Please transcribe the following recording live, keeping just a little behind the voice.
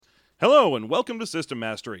Hello and welcome to System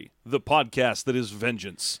Mastery, the podcast that is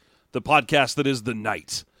vengeance, the podcast that is the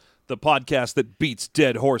night, the podcast that beats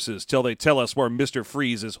dead horses till they tell us where Mr.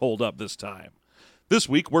 Freeze is holed up this time. This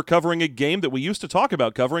week we're covering a game that we used to talk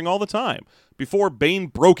about covering all the time, before Bane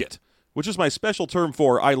broke it, which is my special term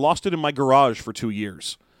for I lost it in my garage for 2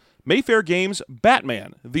 years. Mayfair Games'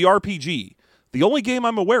 Batman, the RPG, the only game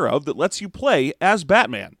I'm aware of that lets you play as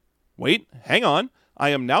Batman. Wait, hang on. I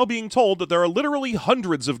am now being told that there are literally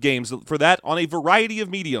hundreds of games for that on a variety of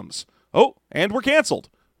mediums. Oh, and we're canceled.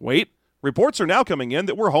 Wait, reports are now coming in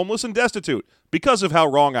that we're homeless and destitute because of how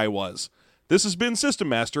wrong I was. This has been System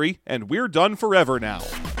Mastery, and we're done forever now.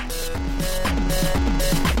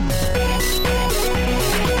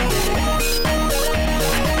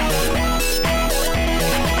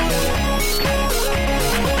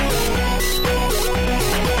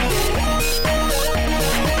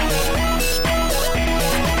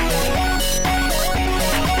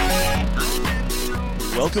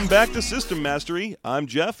 Welcome back to System Mastery. I'm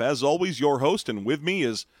Jeff, as always, your host, and with me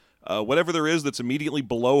is whatever there is that's immediately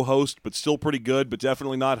below host, but still pretty good, but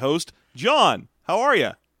definitely not host. John, how are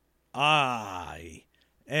you? I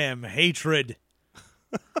am hatred.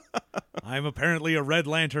 I'm apparently a Red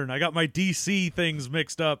Lantern. I got my DC things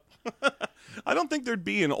mixed up. I don't think there'd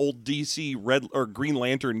be an old DC Red or Green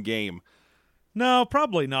Lantern game. No,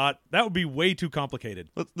 probably not. That would be way too complicated.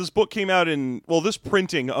 This book came out this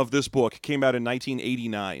printing of this book came out in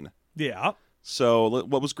 1989. Yeah. So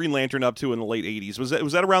what was Green Lantern up to in the late 80s? Was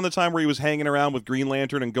that around the time where he was hanging around with Green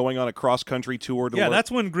Lantern and going on a cross-country tour? Yeah,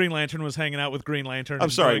 that's when Green Lantern was hanging out with Green Lantern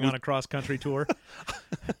going on a cross-country tour.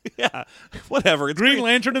 Yeah, whatever. It's Green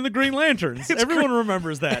Lantern and the Green Lanterns. Everyone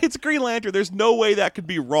remembers that. It's Green Lantern. There's no way that could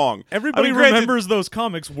be wrong. Everybody remembers those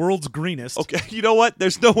comics, World's Greenest. Okay, you know what?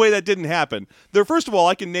 There's no way that didn't happen. First of all,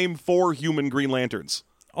 I can name 4 human Green Lanterns.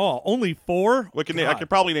 Oh, only 4? I could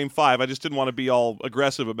probably name 5. I just didn't want to be all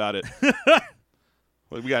aggressive about it.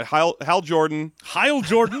 We got Hal Jordan. Hal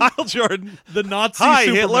Jordan. Hal Jordan. The Nazi Hi,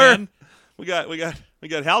 Superman. Hitler. We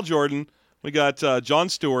got Hal Jordan. We got John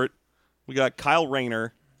Stewart. We got Kyle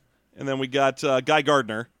Rayner. And then we got Guy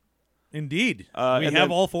Gardner. Indeed. We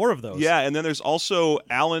have all 4 of those. Yeah, and then there's also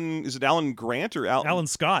Alan. Is it Alan Grant or Alan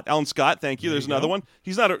Scott? Alan Scott. Thank you. There's another one.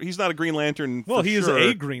 He's not a Green Lantern. Well, he is sure.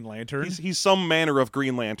 a Green Lantern. He's some manner of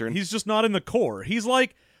Green Lantern. He's just not in the core. He's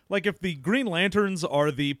like if the Green Lanterns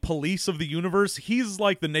are the police of the universe, he's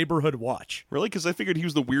like the neighborhood watch. Really? Because I figured he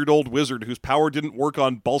was the weird old wizard whose power didn't work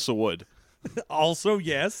on balsa wood. Also,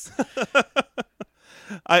 yes.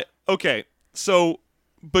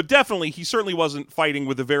 But definitely, he certainly wasn't fighting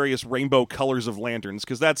with the various rainbow colors of lanterns,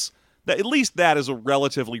 because at least that is a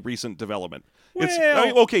relatively recent development.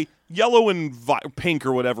 Well, yellow and pink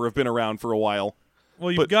or whatever have been around for a while.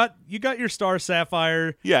 Well, you got your Star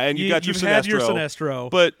Sapphire. Yeah, and you got your you've Sinestro. Had your Sinestro.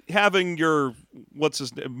 But having your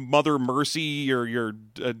Mother Mercy or your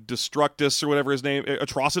Destructus or whatever his name,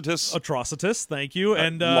 Atrocitus, thank you,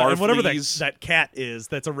 and whatever that cat is,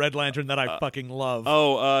 that's a Red Lantern that I fucking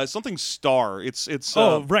love. Something Star. It's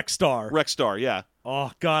Rex Star. Rex Star, yeah. Oh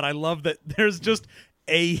God, I love that. There's just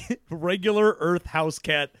a regular Earth house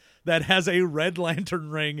cat that has a Red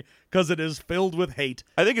Lantern ring because it is filled with hate.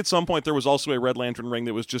 I think at some point there was also a Red Lantern ring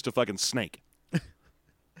that was just a fucking snake.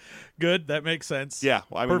 Good, that makes sense. Yeah,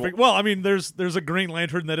 perfect. Well, there's a Green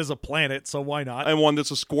Lantern that is a planet, so why not? And one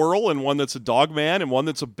that's a squirrel, and one that's a dog man, and one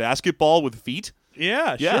that's a basketball with feet.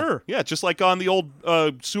 Yeah, sure. Yeah, just like on the old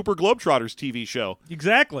Super Globetrotters TV show.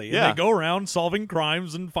 Exactly. Yeah. And they go around solving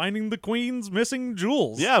crimes and finding the Queen's missing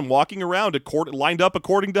jewels. Yeah, and walking around lined up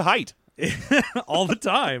according to height. All the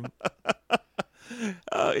time.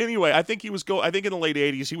 Anyway, I think in the late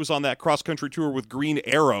 80s he was on that cross-country tour with Green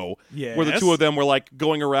Arrow, yes, where the two of them were like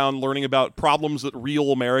going around learning about problems that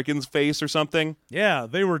real Americans face or something. Yeah,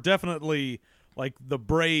 they were definitely like the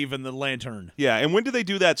brave and the lantern. Yeah, and when did they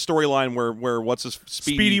do that storyline where what's his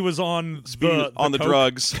Speedy was on the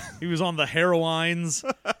drugs? He was on the heroines.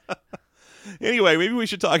 Anyway, maybe we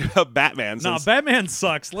should talk about Batman. Batman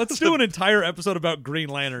sucks. Let's do an entire episode about Green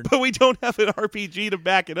Lantern. But we don't have an RPG to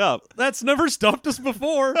back it up. That's never stopped us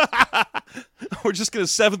before. We're just going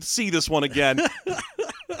to 7th Sea this one again.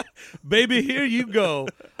 Baby, here you go.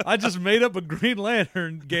 I just made up a Green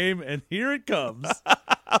Lantern game, and here it comes.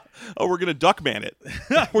 Oh, we're going to Duckman it.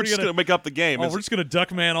 We're just going to make up the game. We're just going to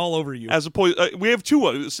Duckman all over you. As opposed, we have two.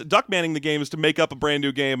 Duckmanning the game is to make up a brand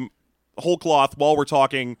new game, whole cloth, while we're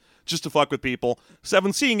talking, just to fuck with people.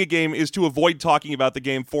 7th Seeing a game is to avoid talking about the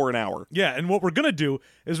game for an hour. Yeah, and what we're going to do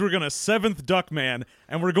is we're going to 7th Duckman,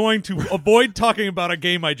 and we're going to avoid talking about a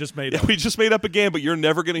game I just made up. We just made up a game, but you're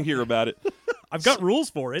never going to hear about it. I've got rules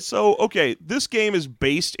for it. So, okay, this game is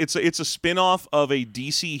based. It's a spin-off of a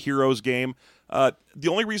DC Heroes game. The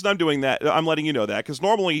only reason I'm doing that, I'm letting you know that, because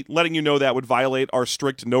normally letting you know that would violate our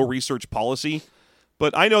strict no research policy.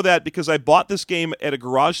 But I know that because I bought this game at a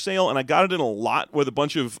garage sale, and I got it in a lot with a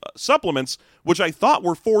bunch of supplements, which I thought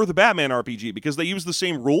were for the Batman RPG, because they use the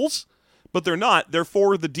same rules, but they're not. They're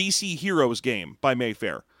for the DC Heroes game by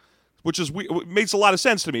Mayfair, which makes a lot of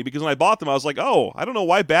sense to me, because when I bought them, I was like, oh, I don't know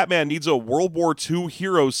why Batman needs a World War II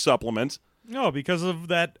Heroes supplement. No, because of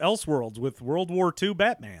that Elseworlds with World War II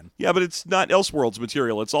Batman. Yeah, but it's not Elseworlds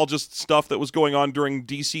material. It's all just stuff that was going on during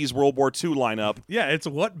DC's World War II lineup. Yeah, it's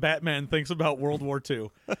what Batman thinks about World War II.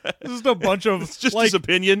 It's just a bunch of It's just his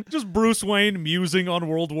opinion. Just Bruce Wayne musing on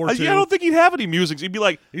World War II. I don't think he'd have any musings. He'd be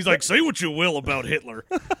like, he's like, say what you will about Hitler.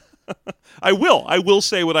 I will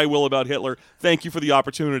say what I will about Hitler. Thank you for the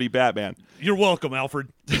opportunity, Batman. You're welcome, Alfred.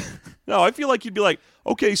 No, I feel like you'd be like,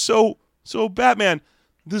 okay, so Batman,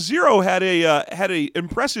 the Zero had a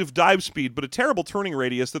impressive dive speed, but a terrible turning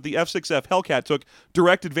radius that the F6F Hellcat took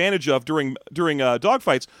direct advantage of during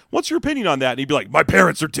dogfights. What's your opinion on that? And he'd be like, my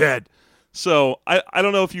parents are dead. So I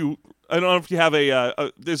don't know if you have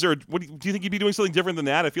is there do you think he'd be doing something different than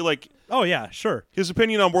that? I feel like oh yeah, sure. His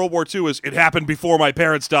opinion on World War II is it happened before my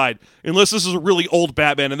parents died, unless this is a really old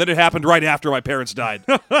Batman, and then it happened right after my parents died.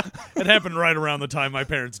 It happened right around the time my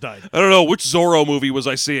parents died. I don't know which Zorro movie was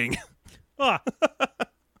I seeing.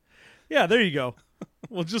 Yeah, there you go.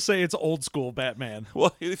 We'll just say it's old school Batman.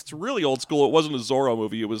 Well, if it's really old school, it wasn't a Zorro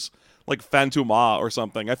movie. It was like Phantom or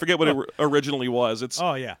something. I forget what it originally was. It's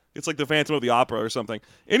like the Phantom of the Opera or something.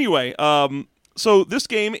 Anyway, so this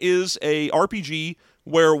game is a RPG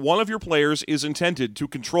where one of your players is intended to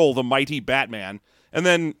control the mighty Batman, and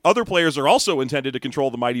then other players are also intended to control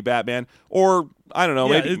the mighty Batman, or I don't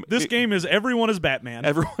know. Yeah, maybe this game is Everyone is Batman.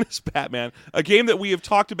 Everyone is Batman, a game that we have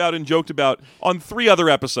talked about and joked about on 3 other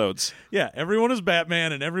episodes. Yeah, everyone is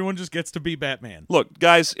Batman, and everyone just gets to be Batman. Look,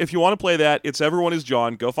 guys, if you want to play that, it's Everyone is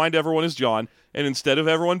John. Go find Everyone is John, and instead of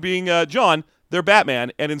everyone being John, they're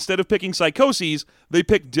Batman, and instead of picking psychoses, they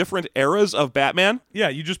pick different eras of Batman. Yeah,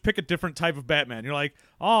 you just pick a different type of Batman. You're like,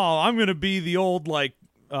 oh, I'm going to be the old, like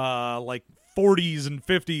 40s and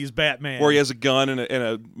 50s Batman. Where he has a gun and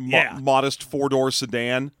a modest 4-door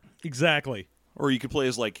sedan. Exactly. Or you could play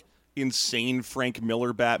as, like, insane Frank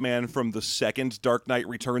Miller Batman from the second Dark Knight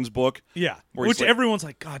Returns book. Yeah, which everyone's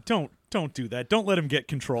like, God, don't do that. Don't let him get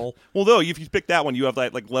control. Well, though, if you pick that one, you have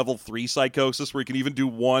that like level 3 psychosis where you can even do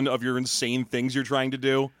one of your insane things you're trying to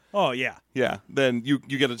do. Oh, yeah. Yeah, then you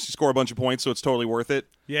get to score a bunch of points, so it's totally worth it.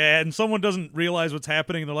 Yeah, and someone doesn't realize what's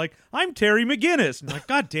happening, and they're like, I'm Terry McGinnis. And I'm like,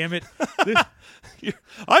 God damn it.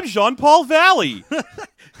 I'm Jean-Paul Valley. Get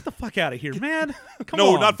the fuck out of here, man. Come on.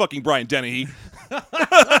 No, on. not fucking Brian Dennehy.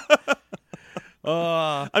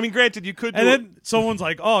 I mean, granted, you could do and then someone's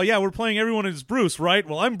like, oh, yeah, we're playing Everyone as Bruce, right?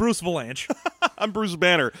 Well, I'm Bruce Valanche. I'm Bruce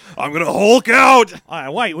Banner. I'm going to Hulk out.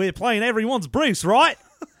 Wait, we're playing Everyone's Bruce, right?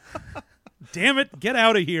 Damn it, get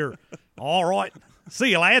out of here. All right.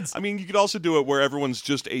 See you, lads. I mean, you could also do it where everyone's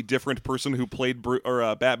just a different person who played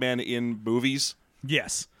Batman in movies.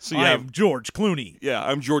 Yes. So I'm George Clooney. Yeah,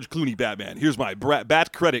 I'm George Clooney Batman. Here's my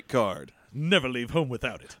Bat credit card. Never leave home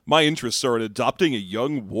without it. My interests are in adopting a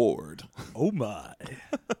young ward. Oh, my.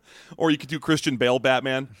 Or you could do Christian Bale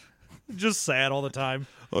Batman. Just sad all the time.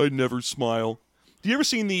 I never smile. Do you ever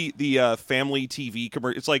seen the family TV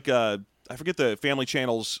commercial? It's like, I forget the Family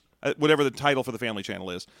Channel's, whatever the title for the Family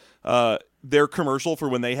Channel is. Their commercial for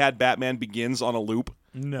when they had Batman Begins on a loop.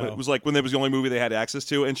 No. It was like when that was the only movie they had access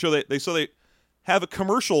to. And they have a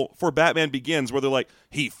commercial for Batman Begins where they're like,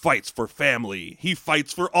 he fights for family, he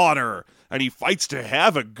fights for honor, and he fights to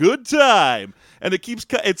have a good time. And it keeps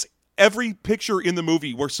it's every picture in the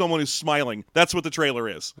movie where someone is smiling. That's what the trailer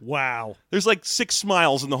is. Wow. There's like 6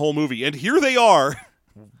 smiles in the whole movie, and here they are.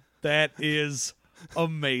 That is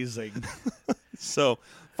amazing. So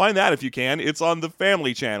find that if you can. It's on the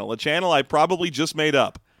Family Channel, a channel I probably just made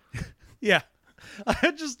up. Yeah.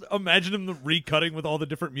 I just imagine him recutting with all the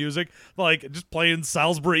different music, like just playing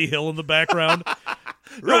Salisbury Hill in the background.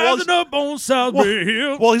 Rising up on Salisbury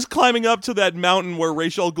Hill. Well, he's climbing up to that mountain where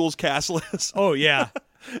Ra's al Ghul's castle is. Oh, yeah.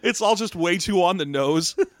 It's all just way too on the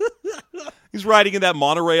nose. He's riding in that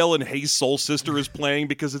monorail, and Hey Soul Sister is playing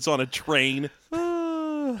because it's on a train.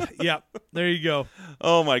 Yeah, there you go.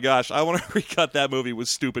 Oh, my gosh. I want to recut that movie with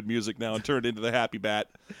stupid music now and turn it into the Happy Bat.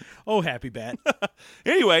 Oh, Happy Bat.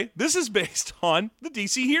 Anyway, this is based on the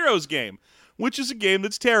DC Heroes game, which is a game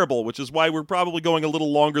that's terrible, which is why we're probably going a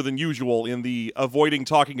little longer than usual in the avoiding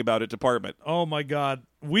talking about it department. Oh, my God.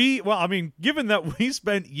 Given that we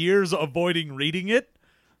spent years avoiding reading it,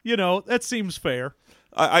 that seems fair.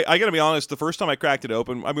 I got to be honest, the first time I cracked it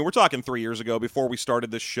open, I mean, we're talking 3 years ago before we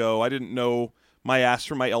started this show. I didn't know my ass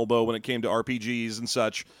from my elbow when it came to RPGs and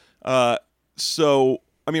such. So,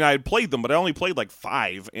 I mean, I had played them, but I only played like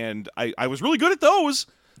 5, and I was really good at those.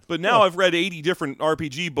 But now I've read 80 different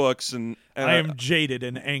RPG books, and I am jaded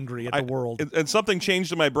and angry at the world. And something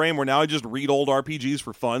changed in my brain where now I just read old RPGs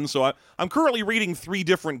for fun. So I'm currently reading 3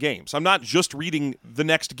 different games. I'm not just reading the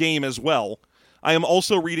next game as well. I am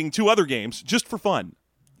also reading 2 other games just for fun.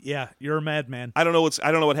 Yeah, you're a madman. I don't know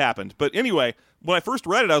what happened. But anyway, when I first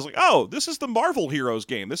read it, I was like, oh, this is the Marvel Heroes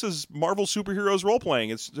game. This is Marvel Superheroes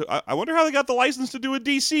role-playing. I wonder how they got the license to do a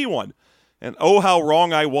DC one. And oh, how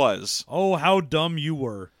wrong I was. Oh, how dumb you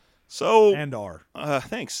were. So and are.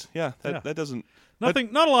 Thanks. Yeah, that doesn't. Not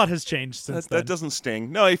a lot has changed since then. That doesn't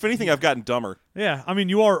sting. No, if anything, I've gotten dumber. Yeah, I mean,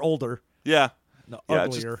 you are older. Yeah. No, yeah,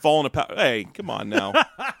 uglier. just falling apart. Hey, come on now.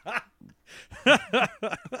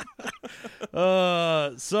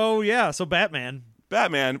 So Batman.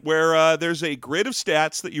 Batman, where there's a grid of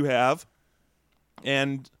stats that you have,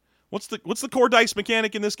 and what's the core dice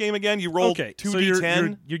mechanic in this game again? You roll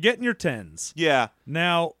 2d10. You're getting your 10s. Yeah.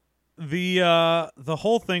 Now, the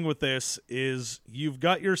whole thing with this is you've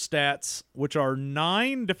got your stats, which are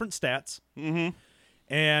 9 different stats. Mm-hmm.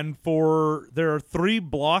 And there are 3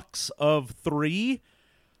 blocks of 3,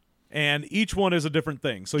 and each one is a different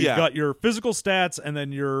thing. So you've got your physical stats, and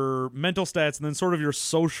then your mental stats, and then sort of your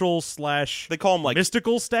social / they call them like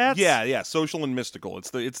mystical stats. Yeah, social and mystical. It's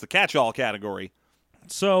the catch-all category.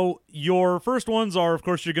 So your first ones are, of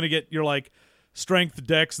course, you're going to get your like strength,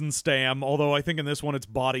 dex, and stam. Although I think in this one it's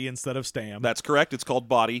body instead of stam. That's correct. It's called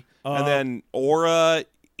body, and then aura,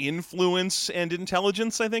 influence, and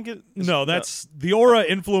intelligence. I think it. No, that's the aura,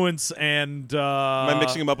 influence, and. Am I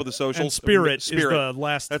mixing them up with the social? And spirit is the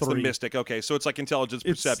last That's 3. the mystic. Okay, so it's like intelligence,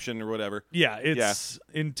 perception, or whatever. Yeah, it's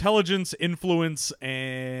intelligence, influence,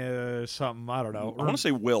 and something. I don't know. I want to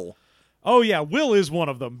say will. Oh yeah, will is one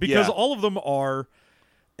of them because Yeah. all of them are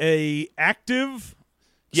a active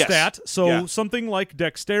stat. So something like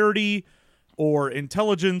dexterity or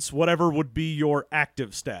intelligence, whatever, would be your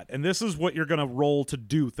active stat. And this is what you're going to roll to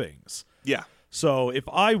do things. Yeah. So if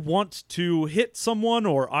I want to hit someone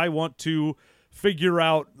or I want to figure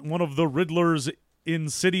out one of the Riddler's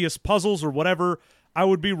insidious puzzles or whatever, I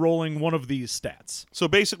would be rolling one of these stats. So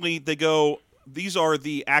basically, they go, these are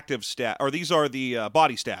the active stat, or these are the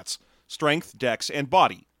body stats: strength, dex, and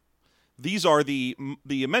body. These are the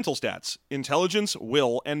mental stats: intelligence,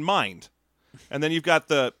 will, and mind. And then you've got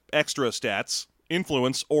the extra stats: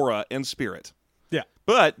 influence, aura, and spirit. Yeah.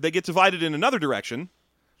 But they get divided in another direction,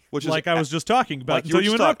 which like is I was just talking about until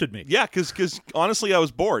you interrupted me. Yeah, because honestly, I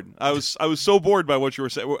was bored. I was so bored by what you were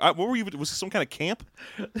saying. What were you? Was it some kind of camp?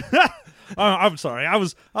 I'm sorry. I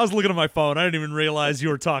was looking at my phone. I didn't even realize you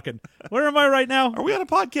were talking. Where am I right now? Are we on a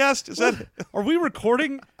podcast? Is that? Are we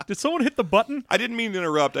recording? Did someone hit the button? I didn't mean to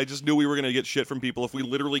interrupt. I just knew we were going to get shit from people if we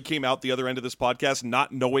literally came out the other end of this podcast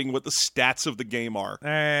not knowing what the stats of the game are.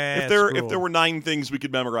 If there were 9 things we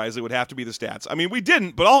could memorize, it would have to be the stats. I mean, we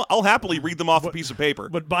didn't, but I'll happily read them off a piece of paper.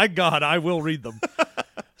 But by God, I will read them.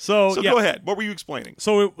 So go ahead. What were you explaining?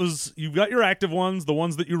 So you've got your active ones, the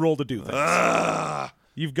ones that you roll to do things.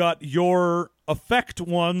 You've got your effect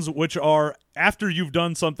ones, which are after you've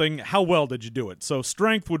done something, how well did you do it? So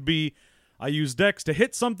strength would be, I use dex to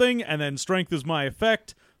hit something, and then strength is my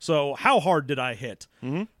effect. So how hard did I hit?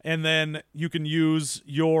 Mm-hmm. And then you can use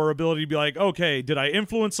your ability to be like, okay, did I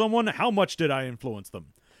influence someone? How much did I influence them?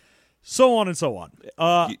 So on and so on.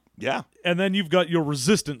 Yeah. And then you've got your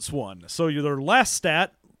resistance one. So your last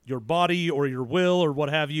stat, your body or your will or what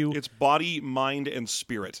have you. It's body, mind, and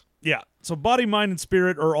spirit. Yeah. So body, mind, and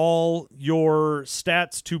spirit are all your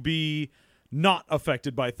stats to be not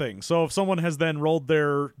affected by things. So if someone has then rolled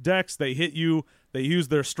their dex, they hit you, they use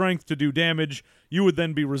their strength to do damage, you would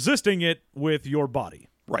then be resisting it with your body.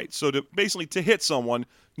 Right. So to hit someone,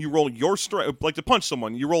 you roll your strength, like to punch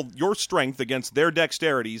someone, you roll your strength against their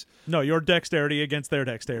dexterities. No, your dexterity against their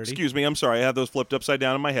dexterity. Excuse me, I'm sorry. I have those flipped upside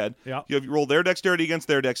down in my head. Yeah. You roll their dexterity against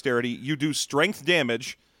their dexterity. You do strength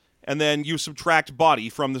damage, and then you subtract body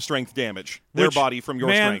from the strength damage. Their body from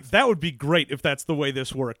your strength. That would be great if that's the way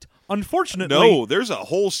this worked. Unfortunately, no, there's a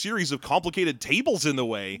whole series of complicated tables in the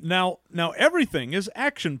way. Now everything is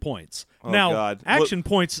action points. Oh, God. Action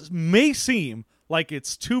points may seem like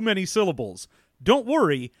it's too many syllables. Don't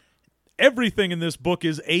worry. Everything in this book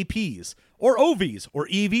is APs, or OVs, or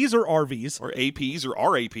EVs, or RVs. Or APs,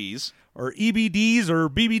 or RAPs. Or EBDs, or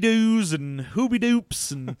BB-doos, and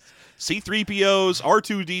Hooby-doops, and... C-3POs,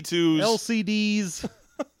 R2-D2s. LCDs.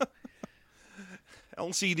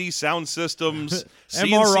 LCD sound systems.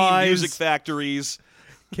 MRIs. CNC music factories.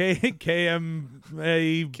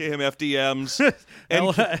 KMA, KMFDMs,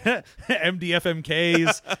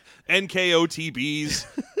 MDFMKs, NKOTBs.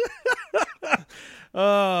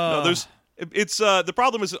 No, the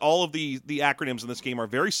problem is that all of the acronyms in this game are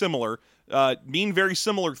very similar, mean very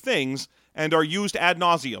similar things, and are used ad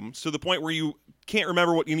nauseum to the point where you can't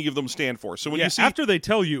remember what any of them stand for. So when you see after they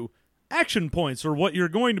tell you action points are what you're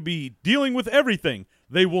going to be dealing with everything,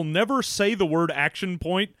 they will never say the word action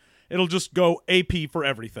point. It'll just go AP for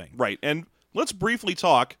everything. Right, and let's briefly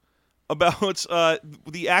talk about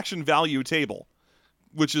the action value table,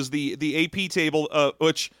 which is the AP table,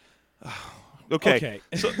 which... Okay.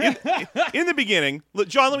 So in the beginning,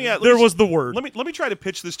 John, there was the word. Let me try to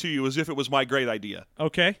pitch this to you as if it was my great idea.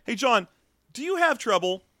 Okay. Hey, John, do you have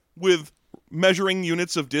trouble with measuring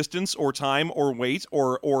units of distance or time or weight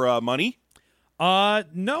or money?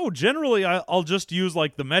 No. Generally, I'll just use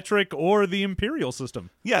like the metric or the imperial system.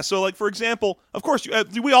 Yeah. So, like for example, of course,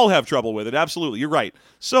 we all have trouble with it. Absolutely, you're right.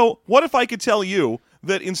 So, what if I could tell you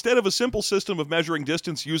that instead of a simple system of measuring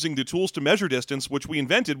distance using the tools to measure distance, which we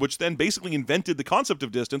invented, which then basically invented the concept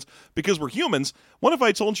of distance because we're humans, what if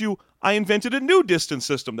I told you I invented a new distance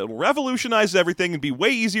system that will revolutionize everything and be way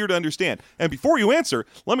easier to understand? And before you answer,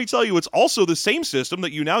 let me tell you it's also the same system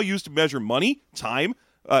that you now use to measure money, time,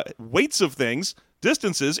 weights of things,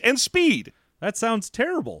 distances, and speed. That sounds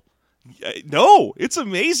terrible. No, it's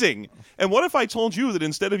amazing. And what if I told you that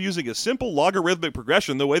instead of using a simple logarithmic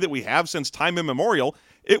progression the way that we have since time immemorial,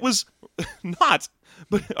 it was not.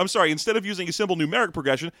 But I'm sorry, instead of using a simple numeric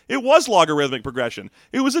progression, it was logarithmic progression.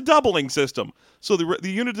 It was a doubling system. So the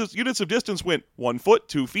units of distance went 1 foot,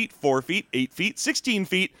 2 feet, 4 feet, 8 feet, 16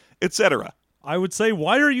 feet, etc. I would say,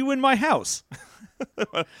 why are you in my house?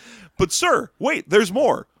 But sir, wait, there's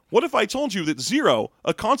more. What if I told you that zero,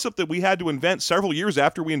 a concept that we had to invent several years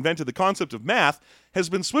after we invented the concept of math, has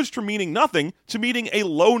been switched from meaning nothing to meaning a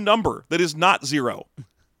low number that is not zero?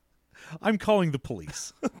 I'm calling the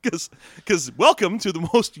police. Because welcome to the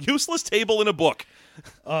most useless table in a book.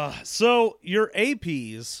 So your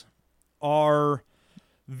APs are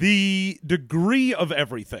the degree of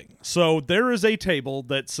everything. So there is a table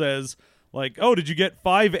that says, like, oh, did you get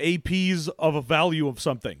 5 APs of a value of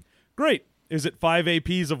something? Great. Is it 5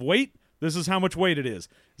 APs of weight? This is how much weight it is.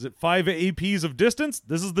 Is it 5 APs of distance?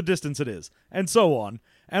 This is the distance it is. And so on.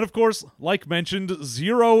 And of course, like mentioned,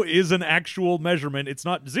 0 is an actual measurement. It's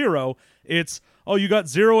not 0. It's, oh, you got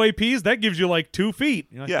 0 APs? That gives you like 2 feet.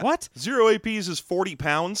 You're like, yeah. What? 0 APs is 40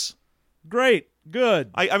 pounds. Great.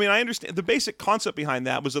 Good. I mean, I understand. The basic concept behind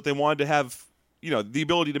that was that they wanted to have, the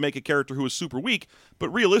ability to make a character who is super weak. But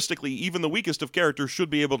realistically, even the weakest of characters should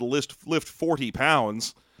be able to lift 40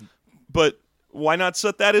 pounds. But why not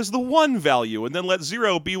set that as the 1 value and then let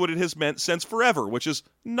 0 be what it has meant since forever, which is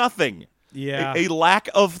nothing. Yeah. A lack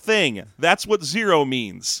of thing. That's what 0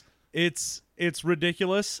 means. It's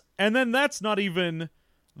ridiculous. And then that's not even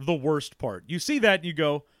the worst part. You see that and you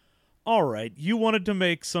go, all right, you wanted to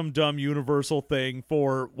make some dumb universal thing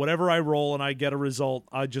for whatever I roll and I get a result,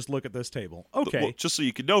 I just look at this table. Okay. Well, just so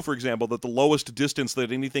you could know, for example, that the lowest distance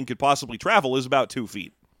that anything could possibly travel is about 2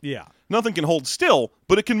 feet. Yeah. Nothing can hold still,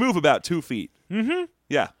 but it can move about 2 feet. Mm-hmm.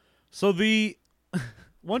 Yeah. So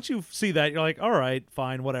once you see that, you're like, all right,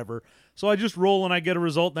 fine, whatever. So I just roll and I get a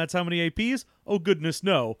result, and that's how many APs? Oh, goodness,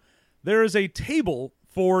 no. There is a table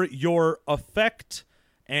for your effect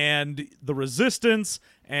and the resistance,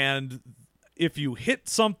 and if you hit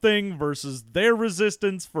something versus their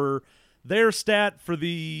resistance for their stat, for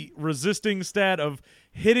the resisting stat of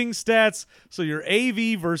hitting stats, so your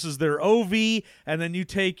AV versus their OV, and then you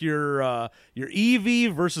take your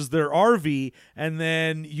EV versus their RV, and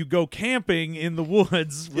then you go camping in the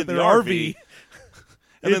woods with their RV.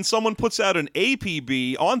 And then someone puts out an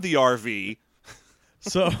APB on the RV.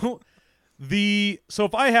 So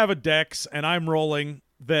if I have a dex and I'm rolling,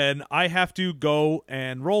 then I have to go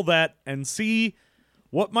and roll that and see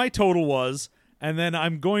what my total was, and then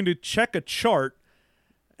I'm going to check a chart,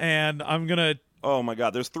 and I'm going to... Oh my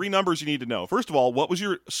God, there's 3 numbers you need to know. First of all, what was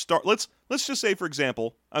your start? Let's just say, for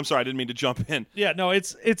example, I'm sorry, I didn't mean to jump in. Yeah, no,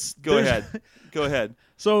 it's Go ahead. Go ahead.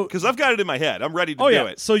 So, because I've got it in my head. I'm ready to do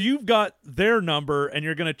it. So you've got their number, and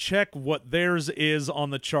you're going to check what theirs is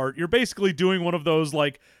on the chart. You're basically doing one of those,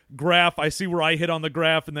 like, graph. I see where I hit on the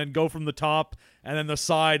graph, and then go from the top and then the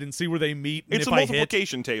side and see where they meet. And it's a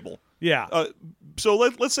multiplication table. Yeah. So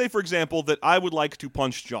let's say, for example, that I would like to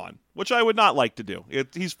punch John, which I would not like to do.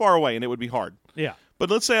 He's far away, and it would be hard. Yeah. But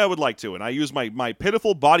let's say I would like to, and I use my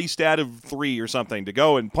pitiful body stat of 3 or something to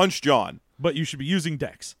go and punch John. But you should be using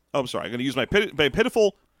dex. Oh, I'm sorry. I'm going to use my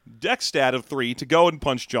pitiful dex stat of 3 to go and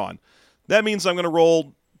punch John. That means I'm going to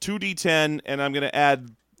roll 2d10, and I'm going to add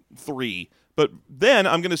 3. But then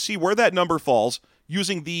I'm going to see where that number falls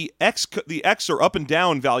using the X or up and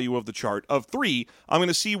down value of the chart of 3. I'm going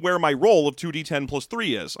to see where my roll of 2d10 plus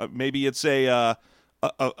 3 is. Maybe it's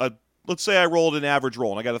let's say I rolled an average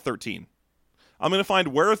roll and I got a 13. I'm going to find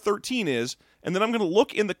where a 13 is, and then I'm going to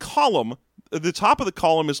look in the column. The top of the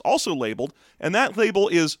column is also labeled, and that label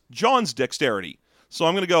is John's dexterity. So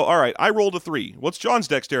I'm going to go, all right, I rolled a 3. What's John's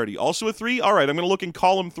dexterity? Also a 3? All right, I'm going to look in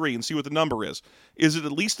column 3 and see what the number is. Is it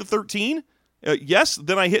at least a 13? Yes,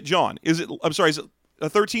 then I hit John. Is it a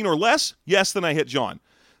 13 or less? Yes, then I hit John.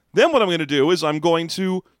 Then what I'm going to do is I'm going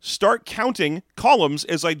to start counting columns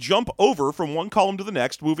as I jump over from one column to the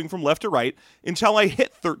next, moving from left to right, until I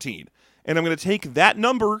hit 13. And I'm going to take that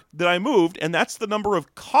number that I moved, and that's the number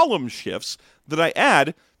of column shifts that I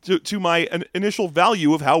add to my initial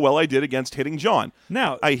value of how well I did against hitting John.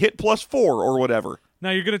 Now, I hit +4 or whatever.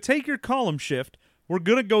 Now you're going to take your column shift. We're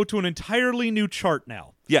going to go to an entirely new chart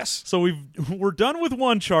now. Yes. So we're done with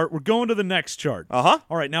one chart. We're going to the next chart. Uh-huh.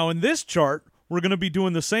 All right, now in this chart, we're going to be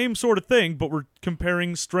doing the same sort of thing, but we're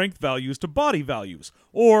comparing strength values to body values,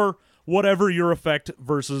 or whatever your effect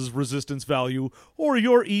versus resistance value, or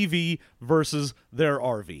your EV versus their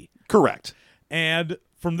RV. Correct. And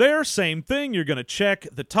from there, same thing. You're going to check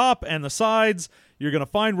the top and the sides. You're going to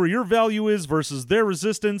find where your value is versus their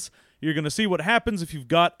resistance. You're going to see what happens if you've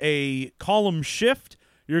got a column shift.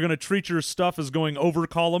 You're going to treat your stuff as going over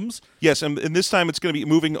columns. Yes, and this time it's going to be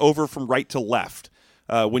moving over from right to left.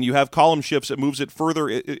 When you have column shifts, it moves it further.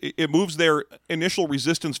 It moves their initial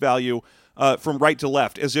resistance value from right to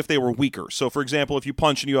left as if they were weaker. So, for example, if you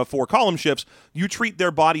punch and you have 4 column shifts, you treat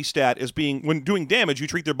their body stat as being, when doing damage, you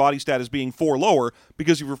treat their body stat as being 4 lower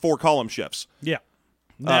because of your 4 column shifts. Yeah.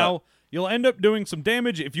 Now, you'll end up doing some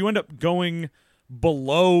damage. If you end up going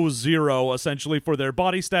below 0, essentially, for their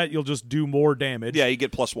body stat, you'll just do more damage. Yeah, you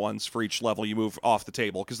get +1s for each level you move off the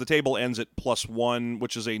table, because the table ends at +1,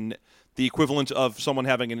 which is the equivalent of someone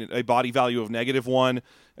having a body value of -1,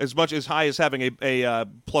 as much as high as having a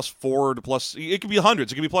 +4 to plus. It could be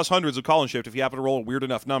hundreds. It could be +100s of column shift if you happen to roll a weird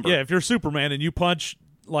enough number. Yeah, if you're Superman and you punch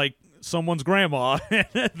like someone's grandma,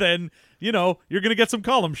 then you're going to get some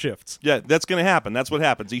column shifts. Yeah, that's going to happen. That's what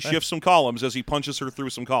happens. He shifts some columns as he punches her through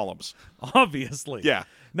some columns. Obviously. Yeah.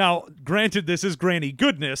 Now, granted, this is Granny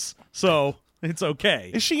Goodness, so it's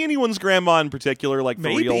okay. Is she anyone's grandma in particular, like, for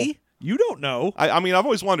Maybe. real? You don't know. I mean, I've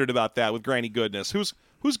always wondered about that with Granny Goodness.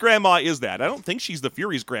 Whose grandma is that? I don't think she's the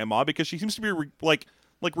Fury's grandma, because she seems to be like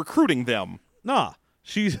recruiting them. Nah.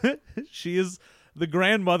 She is the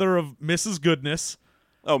grandmother of Mrs. Goodness.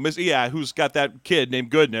 Oh, who's got that kid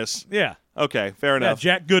named Goodness. Yeah. Okay, fair Yeah, enough.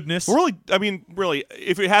 Jack Goodness. Really,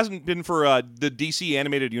 if it hasn't been for the DC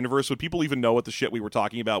animated universe, would people even know what the shit we were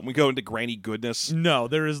talking about when we go into Granny Goodness? No,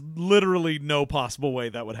 there is literally no possible way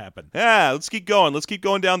that would happen. Yeah, let's keep going. Let's keep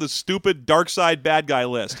going down the stupid dark side bad guy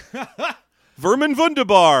list. Vermin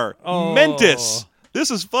Wunderbar. Oh. Mentis.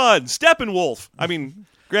 This is fun. Steppenwolf. I mean,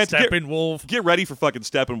 granted, Steppenwolf. get ready for fucking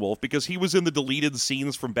Steppenwolf, because he was in the deleted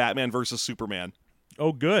scenes from Batman vs. Superman.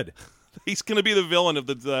 Oh, good. He's going to be the villain of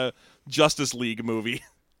the Justice League movie.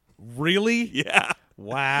 Really? Yeah.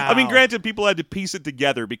 Wow. I mean, granted, people had to piece it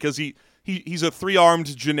together because he's a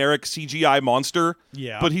 3-armed generic CGI monster.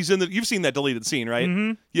 Yeah. But he's in you've seen that deleted scene, right?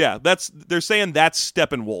 Mm-hmm. Yeah, they're saying that's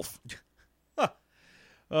Steppenwolf.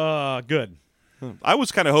 Good. I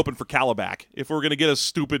was kind of hoping for Calabac, if we're going to get a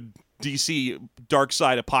stupid DC Dark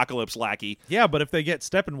Side Apocalypse lackey. Yeah, but if they get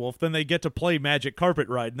Steppenwolf, then they get to play Magic Carpet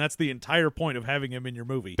Ride, and that's the entire point of having him in your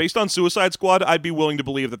movie. Based on Suicide Squad, I'd be willing to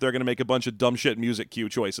believe that they're going to make a bunch of dumb shit music cue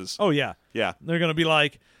choices. Oh, yeah. Yeah. They're going to be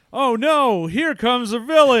like, oh, no, here comes a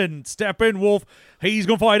villain. Steppenwolf. He's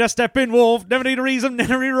going to fight us, Steppenwolf. Never need a reason,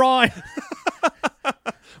 never need a rhyme.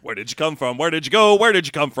 Where did you come from? Where did you go? Where did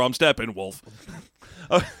you come from, Steppenwolf?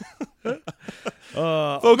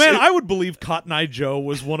 Folks, Man, I would believe Cotton Eye Joe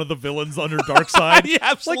was one of the villains under Darkseid. Yeah,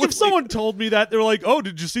 absolutely. Like, if someone told me that, they're like, oh,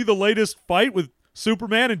 did you see the latest fight with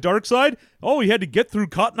Superman and Darkseid? Oh, he had to get through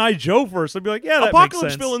Cotton Eye Joe first. I'd be like, yeah, that Apocalypse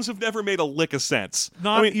makes sense. villains have never made a lick of sense.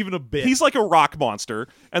 Not even a bit. He's like a rock monster,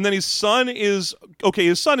 and then his son is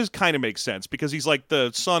kind of makes sense because he's like the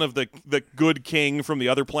son of the good king from the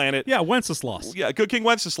other planet. Yeah, Wenceslas. Yeah, good King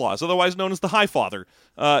Wenceslas, otherwise known as the High Father.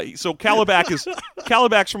 So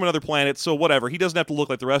Calibac's from another planet, so whatever. He doesn't have to look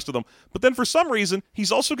like the rest of them. But then for some reason,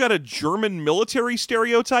 he's also got a German military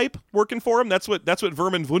stereotype working for him. That's what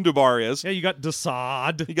Vermin Wunderbar is. Yeah, you got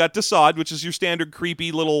Desaad. You got Desaad, which is your standard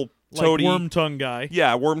creepy little toady. Like worm-tongue guy.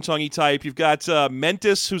 Yeah, worm-tonguey type. You've got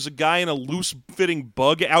Mentis, who's a guy in a loose-fitting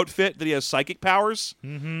bug outfit that he has psychic powers.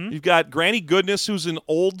 Mm-hmm. You've got Granny Goodness, who's an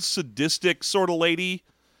old sadistic sort of lady.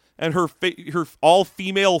 and her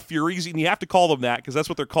all-female Furies, and you have to call them that because that's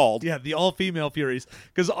what they're called. Yeah, the all-female Furies.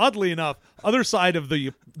 Because oddly enough, other side of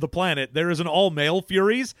the planet, there is an all-male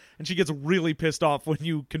Furies, and she gets really pissed off when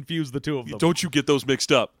you confuse the two of them. Don't you get those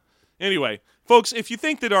mixed up. Anyway, folks, if you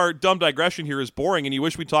think that our dumb digression here is boring and you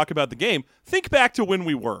wish we'd talk about the game, think back to when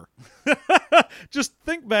we were. Just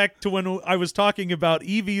think back to when I was talking about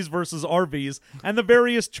EVs versus RVs and the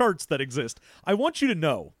various charts that exist. I want you to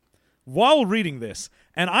know, while reading this,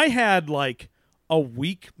 and I had like a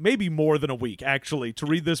week, maybe more than a week, actually, to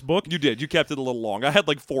read this book. You did. You kept it a little long. I had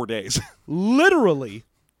like 4 days. Literally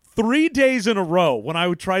 3 days in a row when I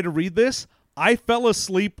would try to read this, I fell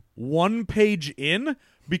asleep 1 page in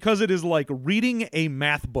because it is like reading a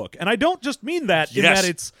math book. And I don't just mean that in that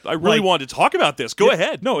it's... I really wanted to talk about this. Go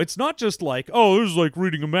ahead. No, it's not just like, oh, this is like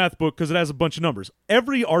reading a math book because it has a bunch of numbers.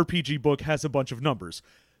 Every RPG book has a bunch of numbers.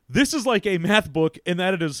 This is like a math book in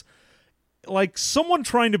that it is like someone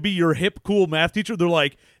trying to be your hip, cool math teacher. They're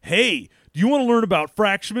like, hey, do you want to learn about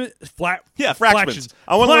fractions? Fractions.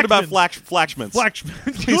 I want to learn about Flaxmans.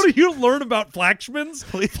 Flaxmans. What do you learn about Flaxmans?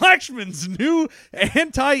 Flaxmans' new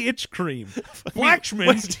anti-itch cream.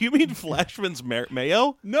 Flaxmans. Do you mean Flaxmans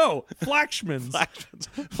mayo? No, Flaxmans.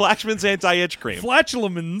 Flaxmans anti-itch cream.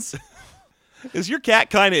 Flatulence. Is your cat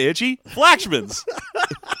kind of itchy? Flaxmans.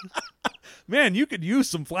 Man, you could use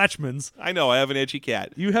some Flatchmans. I know, I have an itchy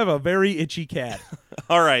cat. You have a very itchy cat.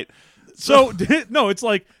 All right. So, no, it's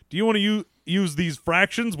like, do you want to use these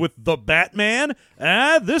fractions with the Batman?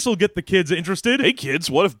 This will get the kids interested. Hey,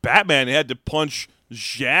 kids, what if Batman had to punch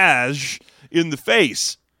Zsasz in the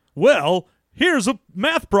face? Well, here's a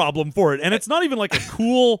math problem for it. And it's not even like a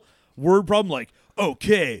cool word problem like,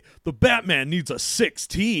 okay, the Batman needs a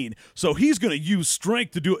 16, so he's going to use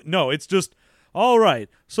strength to do it. No, it's just, all right,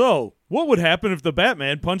 so what would happen if the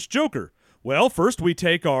Batman punched Joker? Well, first we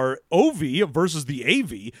take our OV versus the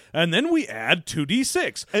AV, and then we add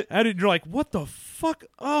 2d6. And you're like, what the fuck?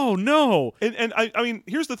 Oh, no. And I mean,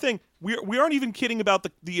 here's the thing. We aren't even kidding about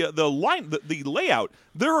the layout.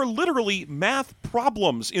 There are literally math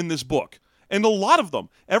problems in this book. And a lot of them.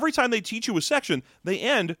 Every time they teach you a section, they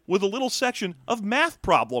end with a little section of math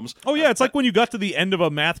problems. Oh, yeah, it's like when you got to the end of a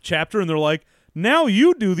math chapter, and they're like, now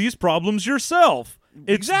you do these problems yourself.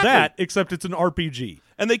 It's that, except it's an RPG.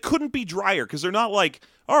 And they couldn't be drier because they're not like,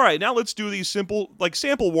 all right, now let's do these simple like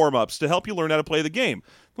sample warm-ups to help you learn how to play the game.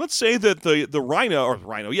 Let's say that the Rhino, the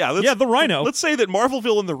Rhino. Let's say that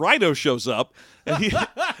Marvelville and the Rhino shows up, and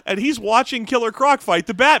and he's watching Killer Croc fight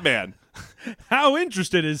the Batman. How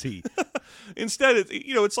interested is he? Instead,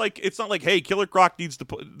 it's not like, hey, Killer Croc needs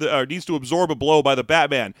to absorb a blow by the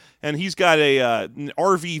Batman, and he's got an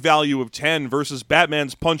RV value of 10 versus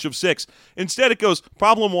Batman's punch of 6. Instead, it goes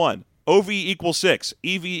problem 1: OV equals 6,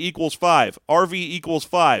 EV equals 5, RV equals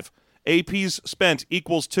 5, APs spent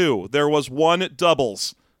equals 2. There was 1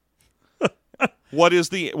 doubles. What is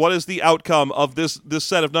the outcome of this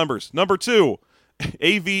set of numbers? Number 2.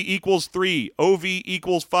 AV equals 3, OV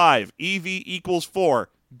equals 5, EV equals 4,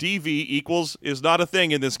 DV equals is not a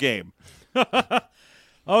thing in this game.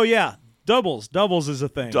 Oh, yeah. Doubles. Doubles is a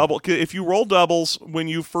thing. If you roll doubles when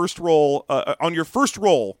you first roll, on your first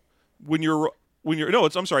roll,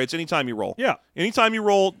 it's anytime you roll. Yeah. Anytime you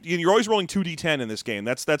roll, you're always rolling 2d10 in this game.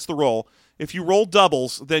 That's the roll. If you roll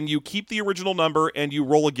doubles, then you keep the original number and you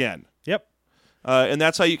roll again. Yep. And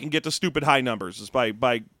that's how you can get to stupid high numbers, is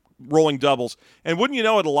by rolling doubles. And wouldn't you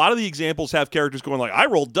know it, a lot of the examples have characters going like, I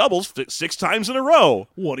rolled doubles 6 times in a row.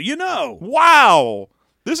 What do you know? Wow.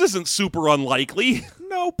 This isn't super unlikely.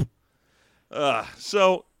 Nope.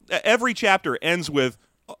 So every chapter ends with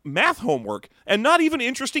math homework, and not even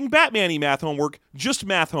interesting Batman-y math homework, just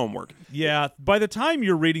math homework. Yeah, by the time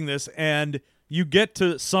you're reading this and you get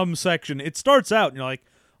to some section, it starts out and you're like,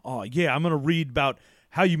 oh yeah, I'm going to read about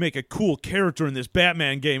how you make a cool character in this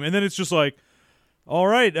Batman game. And then it's just like, all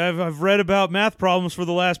right, I've read about math problems for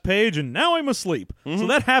the last page, and now I'm asleep. Mm-hmm. So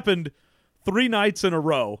that happened 3 nights in a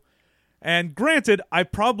row. And granted, I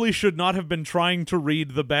probably should not have been trying to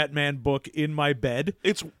read the Batman book in my bed.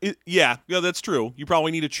 Yeah, that's true. You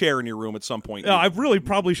probably need a chair in your room at some point. I really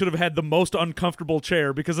probably should have had the most uncomfortable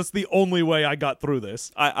chair because that's the only way I got through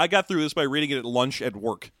this. I got through this by reading it at lunch at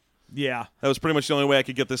work. Yeah. That was pretty much the only way I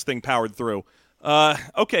could get this thing powered through.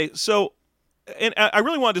 Okay, so... And I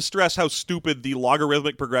really wanted to stress how stupid the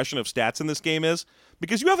logarithmic progression of stats in this game is,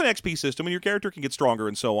 because you have an XP system and your character can get stronger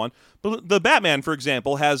and so on. But the Batman, for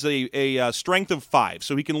example, has a strength of 5,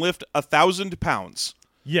 so he can lift 1,000 pounds.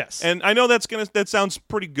 Yes. And I know that sounds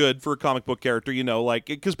pretty good for a comic book character, like,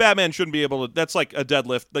 because Batman shouldn't be able to, that's like a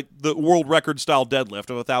deadlift, like the world record style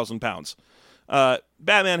deadlift of 1,000 pounds.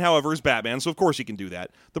 Batman, however, is Batman, so of course he can do that.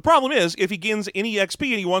 The problem is, if he gains any XP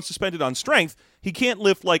and he wants to spend it on strength, he can't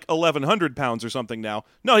lift like 1,100 pounds or something now.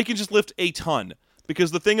 No, he can just lift a ton.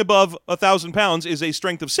 Because the thing above 1,000 pounds is a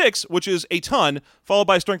strength of 6, which is a ton, followed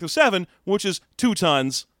by a strength of 7, which is 2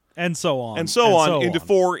 tons. And so on. And so on, into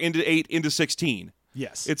 4, into 8, into 16.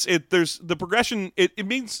 Yes. There's the progression. It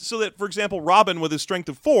means so that, for example, Robin with his strength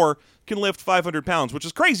of 4 can lift 500 pounds, which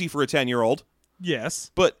is crazy for a 10-year-old.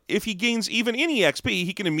 Yes. But if he gains even any XP,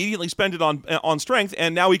 he can immediately spend it on strength,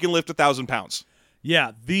 and now he can lift 1,000 pounds.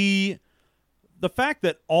 Yeah. The fact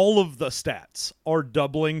that all of the stats are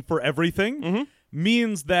doubling for everything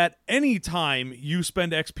means that anytime you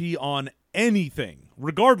spend XP on anything,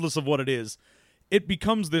 regardless of what it is, it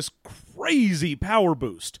becomes this crazy power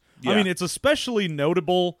boost. Yeah. I mean, it's especially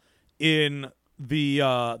notable in the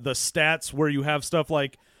stats where you have stuff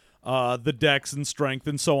like the dex and strength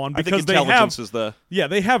and so on, because I think intelligence is the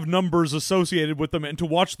they have numbers associated with them, and to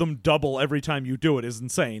watch them double every time you do it is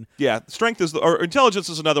insane. Yeah, strength is or intelligence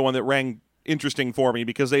is another one that rang interesting for me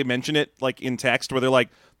because they mention it like in text where they're like,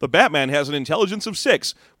 the Batman has an intelligence of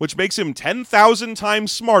 6, which makes him 10,000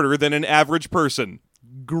 times smarter than an average person.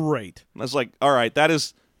 Great. And I was like, all right, that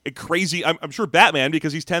is a crazy. I'm sure Batman,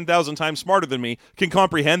 because he's 10,000 times smarter than me, can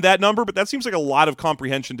comprehend that number, but that seems like a lot of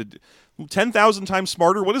comprehension to do. 10,000 times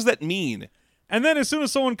smarter? What does that mean? And then as soon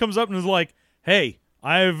as someone comes up and is like, hey,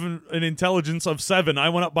 I have an intelligence of 7, I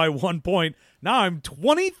went up by 1 point, now I'm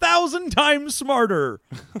 20,000 times smarter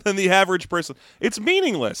than the average person. It's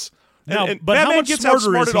meaningless. Now, and but Batman how much gets smarter is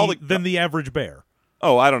outsmarted all he than the average bear?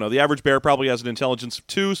 Oh, I don't know. The average bear probably has an intelligence of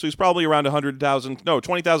 2, so he's probably around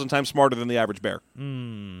 20,000 times smarter than the average bear.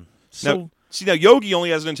 So Now Yogi only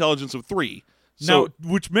has an intelligence of 3. So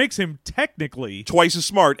which makes him technically twice as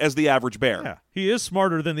smart as the average bear. Yeah, he is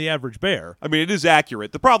smarter than the average bear. I mean, it is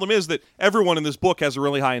accurate. The problem is that everyone in this book has a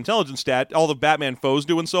really high intelligence stat. All the Batman foes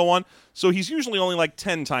do and so on. So he's usually only like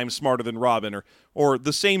 10 times smarter than Robin or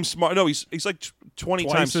the same smart. No, he's like 20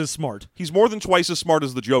 Twice times as smart. He's more than twice as smart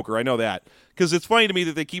as the Joker. I know that. Because it's funny to me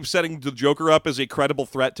that they keep setting the Joker up as a credible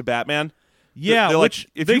threat to Batman. Yeah, they're which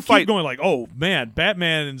like, if they you keep fight, going like, oh man,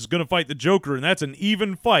 Batman is going to fight the Joker, and that's an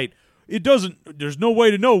even fight. There's no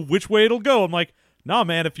way to know which way it'll go. I'm like, nah,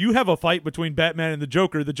 man, if you have a fight between Batman and the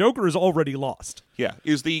Joker is already lost. Yeah,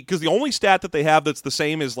 because the only stat that they have that's the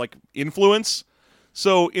same is like influence.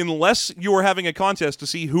 So unless you are having a contest to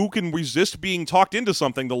see who can resist being talked into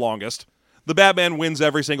something the longest, the Batman wins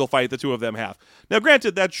every single fight the two of them have. Now,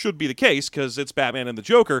 granted, that should be the case because it's Batman and the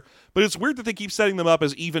Joker, but it's weird that they keep setting them up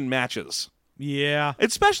as even matches. Yeah.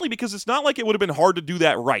 Especially because it's not like it would have been hard to do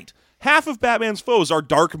that right. Half of Batman's foes are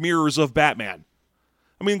dark mirrors of Batman.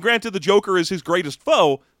 I mean, granted, the Joker is his greatest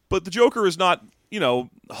foe, but the Joker is not,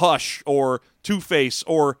 Hush or Two-Face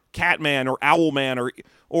or Catman or Owlman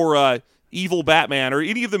or Evil Batman or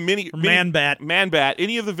any of the Man-Bat,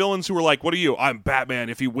 any of the villains who are like, what are you? I'm Batman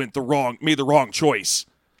if he made the wrong choice.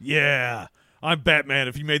 Yeah, I'm Batman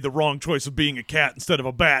if he made the wrong choice of being a cat instead of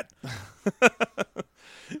a bat.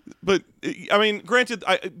 But, I mean, granted,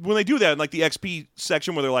 when they do that in, like, the XP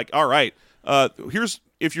section where they're like, all right,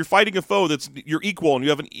 if you're fighting a foe that's you're equal and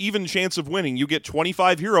you have an even chance of winning, you get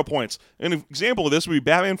 25 hero points. An example of this would be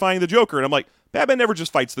Batman fighting the Joker. And I'm like, Batman never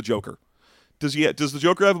just fights the Joker. Does the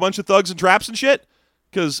Joker have a bunch of thugs and traps and shit?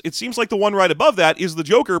 Because it seems like the one right above that is the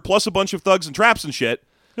Joker plus a bunch of thugs and traps and shit.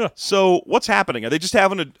 Yeah. So what's happening? Are they just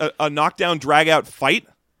having a knockdown, drag-out fight?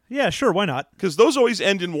 Yeah, sure, why not? Because those always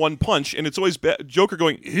end in one punch, and it's always Joker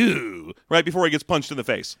going, ew, right before he gets punched in the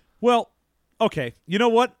face. Well, okay, you know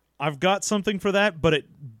what? I've got something for that, but it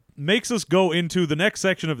makes us go into the next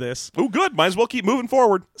section of this. Oh, good. Might as well keep moving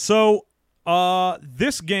forward. So,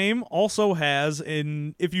 this game also has,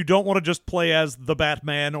 if you don't want to just play as the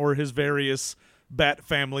Batman or his various Bat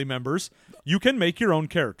family members, you can make your own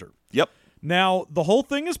character. Yep. Now, the whole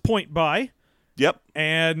thing is point buy. Yep.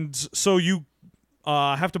 And so you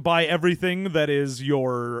have to buy everything that is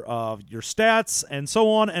your stats and so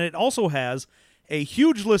on, and it also has a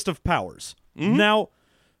huge list of powers. Mm-hmm. Now,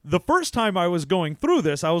 the first time I was going through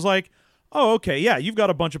this, I was like, oh, okay, yeah, you've got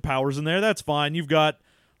a bunch of powers in there. That's fine. You've got,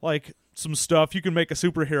 like, some stuff. You can make a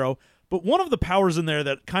superhero. But one of the powers in there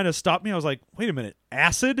that kind of stopped me, I was like, wait a minute,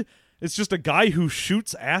 acid? It's just a guy who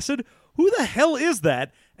shoots acid? Who the hell is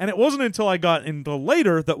that? And it wasn't until I got into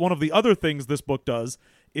later that one of the other things this book does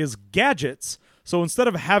is gadgets. So instead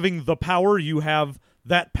of having the power, you have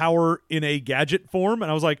that power in a gadget form. And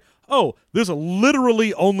I was like, oh, this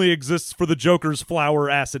literally only exists for the Joker's flower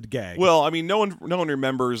acid gag. Well, I mean, no one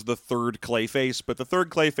remembers the third Clayface, but the third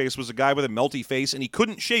Clayface was a guy with a melty face, and he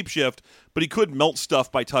couldn't shapeshift, but he could melt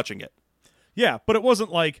stuff by touching it. Yeah, but it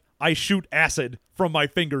wasn't like I shoot acid from my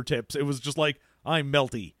fingertips. It was just like, I'm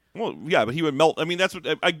melty. Well, yeah, but he would melt. I mean, that's what.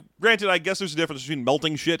 Granted, I guess there's a difference between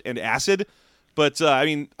melting shit and acid. But, I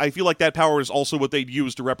mean, I feel like that power is also what they'd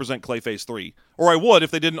use to represent Clayface 3. Or I would if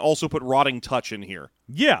they didn't also put Rotting Touch in here.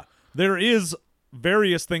 Yeah, there is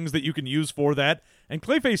various things that you can use for that, and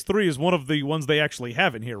Clayface 3 is one of the ones they actually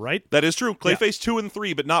have in here, right? That is true. Clayface 2 and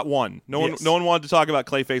 3, but not 1. No one wanted to talk about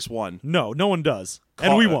Clayface 1. No one does.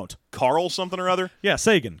 And we won't. Carl something or other? Yeah,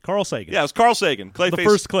 Sagan. Carl Sagan. Yeah, it was Carl Sagan. Clayface, the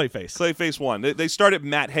first Clayface. Clayface 1. They started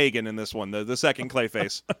Matt Hagen in this one, the second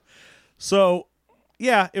Clayface. So,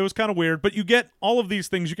 yeah, it was kind of weird, but you get all of these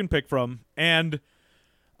things you can pick from, and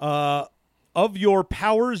of your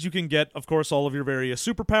powers, you can get, of course, all of your various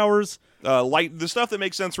superpowers. The stuff that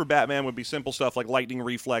makes sense for Batman would be simple stuff like lightning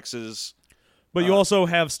reflexes. But you also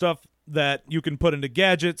have stuff that you can put into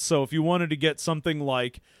gadgets, so if you wanted to get something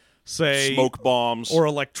like, say, smoke bombs or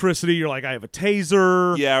electricity, you're like, I have a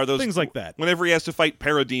taser. Yeah, or those things like that. Whenever he has to fight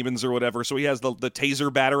parademons or whatever, so he has the taser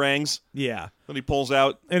batarangs. Yeah. That he pulls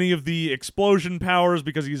out. Any of the explosion powers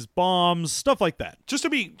because he's bombs, stuff like that. Just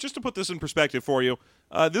to put this in perspective for you,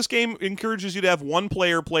 this game encourages you to have one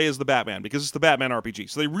player play as the Batman because it's the Batman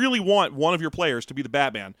RPG. So they really want one of your players to be the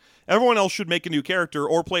Batman. Everyone else should make a new character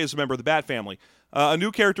or play as a member of the Bat family. A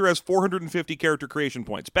new character has 450 character creation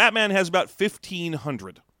points. Batman has about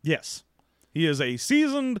 1,500. Yes. He is a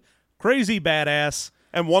seasoned, crazy badass.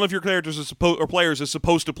 And one of your characters players is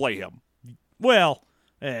supposed to play him. Well,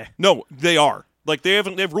 No, they are. Like, they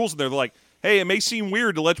have rules in there. They're like, hey, it may seem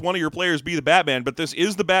weird to let one of your players be the Batman, but this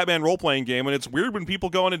is the Batman role-playing game, and it's weird when people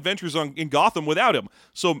go on adventures in Gotham without him.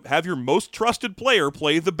 So have your most trusted player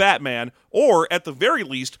play the Batman, or, at the very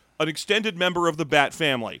least, an extended member of the Bat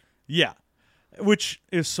family. Yeah. Which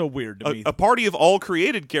is so weird to me. A party of all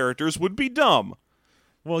created characters would be dumb.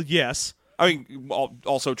 Well, yes. I mean,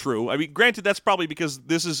 also true. I mean, granted, that's probably because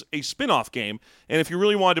this is a spin-off game, and if you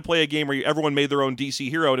really wanted to play a game where everyone made their own DC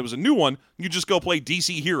hero and it was a new one, you just go play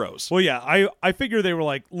DC Heroes. Well, yeah, I figure they were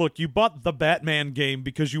like, look, you bought the Batman game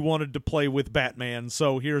because you wanted to play with Batman,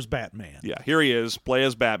 so here's Batman. Yeah, here he is, play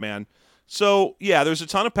as Batman. So, yeah, there's a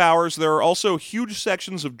ton of powers. There are also huge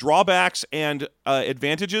sections of drawbacks and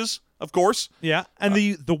advantages, of course. Yeah, and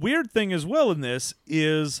the weird thing as well in this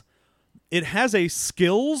is it has a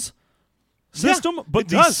skills system, but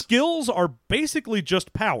these skills are basically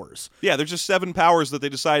just powers. Yeah, there's just 7 powers that they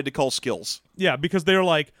decided to call skills. Yeah, because they're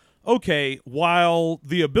like, okay, while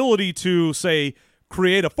the ability to, say,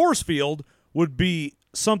 create a force field would be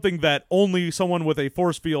something that only someone with a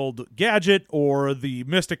force field gadget or the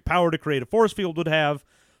mystic power to create a force field would have,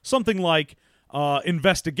 something like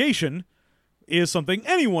investigation is something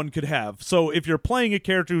anyone could have. So if you're playing a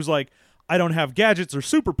character who's like, I don't have gadgets or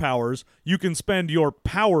superpowers, you can spend your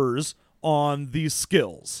powers on these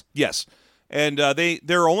skills. Yes. And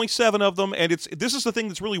there are only 7 of them, and this is the thing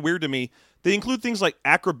that's really weird to me. They include things like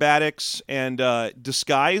acrobatics and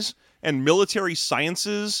disguise and military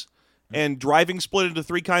sciences and driving split into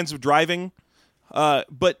 3 kinds of driving.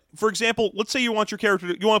 But, for example, let's say you want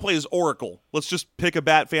to play as Oracle. Let's just pick a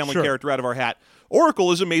Bat family character out of our hat.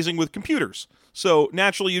 Oracle is amazing with computers. So,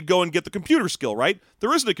 naturally, you'd go and get the computer skill, right?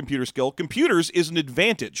 There isn't a computer skill. Computers is an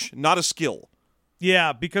advantage, not a skill.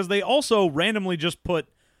 Yeah, because they also randomly just put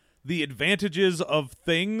the advantages of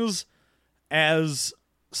things as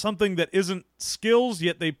something that isn't skills,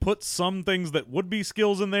 yet they put some things that would be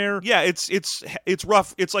skills in there. Yeah, it's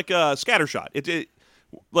rough. It's like a scattershot.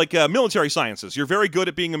 Like military sciences. You're very good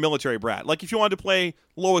at being a military brat. Like if you wanted to play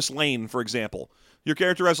Lois Lane, for example. Your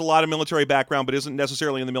character has a lot of military background, but isn't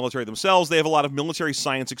necessarily in the military themselves. They have a lot of military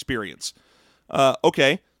science experience.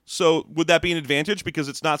 Okay. So would that be an advantage because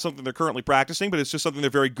it's not something they're currently practicing, but it's just something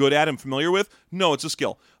they're very good at and familiar with? No, it's a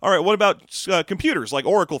skill. All right, what about computers, like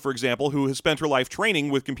Oracle, for example, who has spent her life training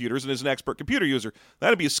with computers and is an expert computer user?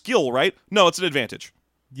 That'd be a skill, right? No, it's an advantage.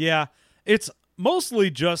 Yeah, it's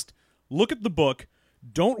mostly just look at the book,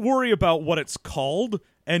 don't worry about what it's called,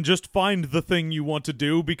 and just find the thing you want to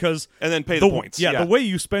do because... And then pay the points. Yeah, the way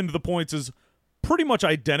you spend the points is pretty much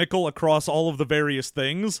identical across all of the various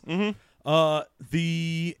things. Mm-hmm.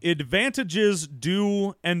 The advantages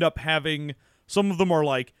do end up having, some of them are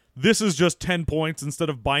like, this is just 10 points instead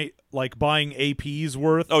of buying AP's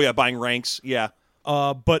worth. Oh yeah, buying ranks, yeah.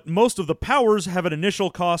 But most of the powers have an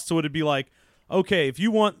initial cost, so it'd be like, okay, if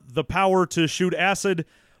you want the power to shoot acid,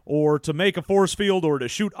 or to make a force field, or to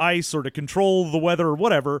shoot ice, or to control the weather, or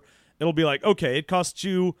whatever, it'll be like, okay, it costs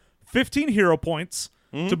you 15 hero points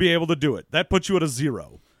to be able to do it. That puts you at a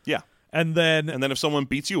 0. Yeah. And then if someone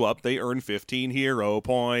beats you up, they earn 15 hero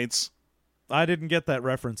points. I didn't get that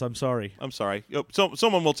reference. I'm sorry. I'm sorry.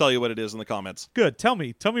 Someone will tell you what it is in the comments. Good. Tell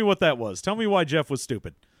me what that was. Tell me why Jeff was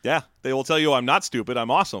stupid. Yeah, they will tell you I'm not stupid,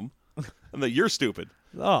 I'm awesome, and that you're stupid.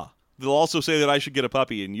 Ah. They'll also say that I should get a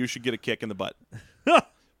puppy and you should get a kick in the butt.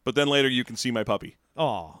 But then later you can see my puppy.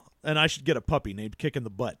 Oh, and I should get a puppy named Kick in the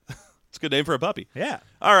Butt. It's a good name for a puppy. Yeah.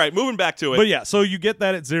 All right, moving back to it. But yeah, so you get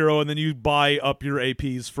that at 0, and then you buy up your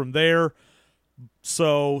APs from there.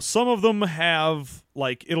 So some of them have,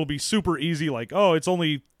 like, it'll be super easy, like, oh, it's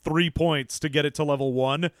only 3 points to get it to level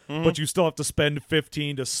 1, but you still have to spend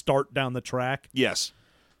 15 to start down the track. Yes.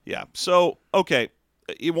 Yeah. So, okay.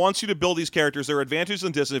 It wants you to build these characters. There are advantages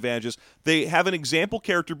and disadvantages. They have an example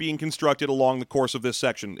character being constructed along the course of this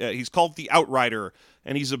section. He's called the Outrider,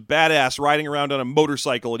 and he's a badass riding around on a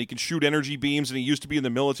motorcycle, and he can shoot energy beams, and he used to be in the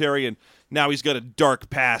military, and now he's got a dark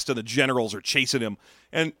past, and the generals are chasing him.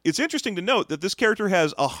 And it's interesting to note that this character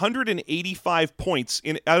has 185 points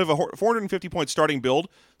out of a 450-point starting build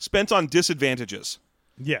spent on disadvantages.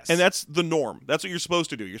 Yes. And that's the norm. That's what you're supposed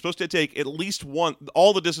to do. You're supposed to take at least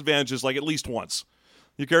all the disadvantages, like at least once.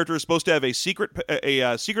 Your character is supposed to have a secret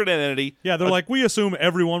identity. Yeah, they're like, we assume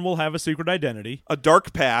everyone will have a secret identity. A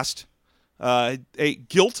dark past, a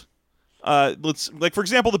guilt. For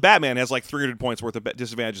example, the Batman has like 300 points worth of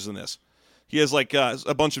disadvantages in this. He has like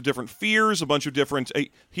a bunch of different fears, a bunch of different.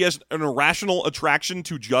 He has an irrational attraction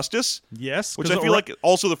to justice. Yes, which I feel like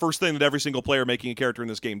also the first thing that every single player making a character in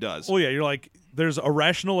this game does. Oh yeah, you're like, there's a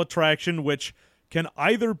rational attraction, which can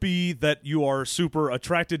either be that you are super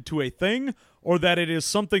attracted to a thing, or that it is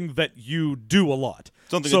something that you do a lot.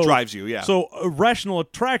 Something that drives you, yeah. So a rational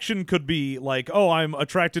attraction could be like, oh, I'm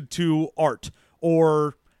attracted to art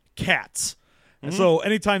or cats. And so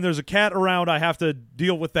anytime there's a cat around, I have to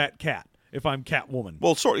deal with that cat if I'm Catwoman.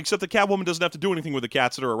 Well, except the Catwoman doesn't have to do anything with the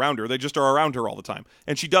cats that are around her. They just are around her all the time.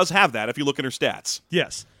 And she does have that if you look at her stats.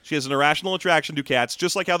 Yes. She has an irrational attraction to cats,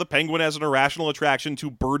 just like how the Penguin has an irrational attraction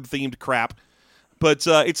to bird-themed crap. But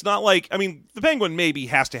it's not like, I mean, the Penguin maybe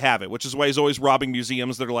has to have it, which is why he's always robbing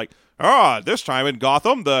museums that are like, this time in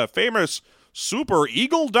Gotham, the famous Super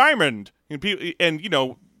Eagle Diamond. And you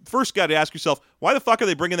know, first got to ask yourself, why the fuck are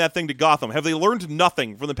they bringing that thing to Gotham? Have they learned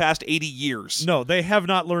nothing from the past 80 years? No, they have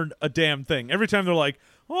not learned a damn thing. Every time they're like,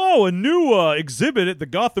 oh, a new exhibit at the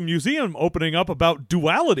Gotham Museum opening up about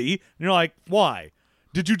duality. And you're like, why?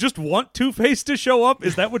 Did you just want Two-Face to show up?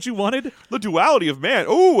 Is that what you wanted? The duality of man.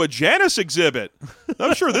 Ooh, a Janus exhibit.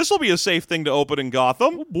 I'm sure this will be a safe thing to open in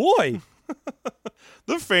Gotham. Oh, boy.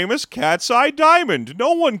 The famous Cat's Eye Diamond.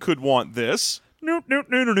 No one could want this. Nope.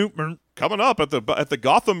 Coming up at the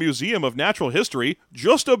Gotham Museum of Natural History,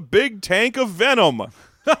 just a big tank of venom.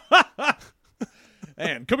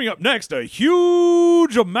 And coming up next, a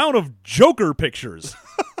huge amount of Joker pictures.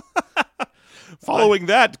 Following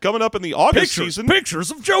that, coming up in the August season... Pictures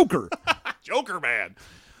of Joker. Joker Man.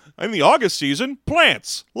 In the August season,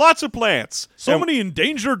 plants. Lots of plants. So many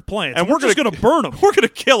endangered plants. And we're just going to burn them. We're going to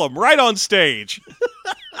kill them right on stage.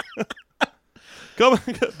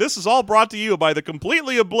 This is all brought to you by the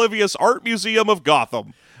completely oblivious Art Museum of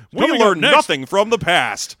Gotham. We learn nothing from the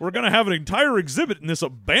past. We're going to have an entire exhibit in this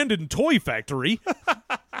abandoned toy factory.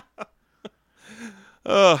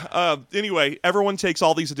 Anyway, everyone takes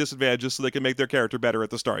all these disadvantages so they can make their character better at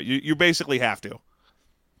the start. You basically have to.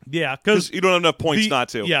 Yeah, because you don't have enough points not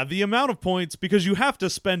to. Yeah, the amount of points, because you have to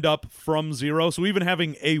spend up from 0, so even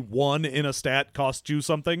having a 1 in a stat costs you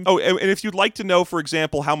something. Oh, and if you'd like to know, for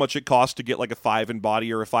example, how much it costs to get like a 5 in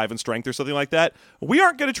body or a 5 in strength or something like that, we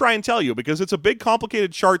aren't going to try and tell you because it's a big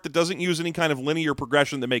complicated chart that doesn't use any kind of linear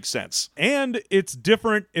progression that makes sense. And it's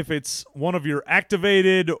different if it's one of your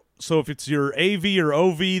activated. So if it's your AV or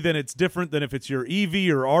OV, then it's different than if it's your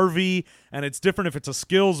EV or RV, and it's different if it's a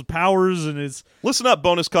skills, powers, and it's... Listen up,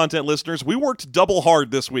 bonus content listeners. We worked double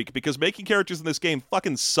hard this week because making characters in this game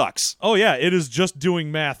fucking sucks. Oh yeah, it is just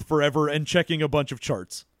doing math forever and checking a bunch of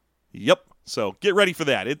charts. Yep. So get ready for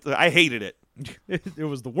that. I hated it. It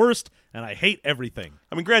was the worst, and I hate everything.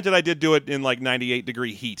 I mean, granted, I did do it in like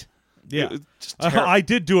 98-degree heat. Yeah, I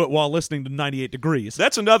did do it while listening to 98 Degrees.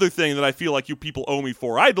 That's another thing that I feel like you people owe me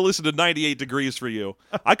for. I had to listen to 98 Degrees for you.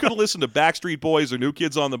 I could have listened to Backstreet Boys or New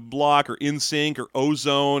Kids on the Block or NSYNC or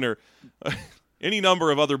Ozone or any number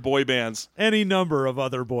of other boy bands. But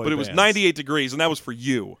it was 98 Degrees, and that was for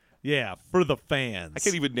you. Yeah, for the fans. I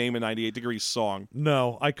can't even name a 98 Degrees song.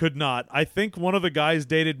 No, I could not. I think one of the guys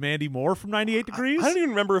dated Mandy Moore from 98 Degrees. I don't even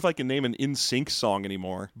remember if I can name an NSYNC song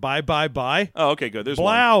anymore. Bye, bye, bye. Oh, okay, good. There's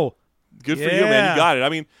Blow. one. Good for you, man. You got it. I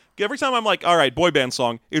mean, every time I'm like, all right, boy band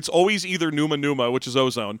song, it's always either Numa Numa, which is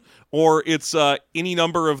Ozone, or it's any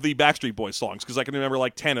number of the Backstreet Boys songs, because I can remember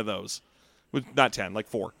like 10 of those. Not 10, like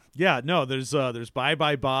 4. Yeah, no, there's Bye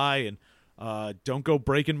Bye Bye, and Don't Go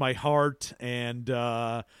Breaking My Heart, and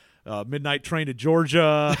Midnight Train to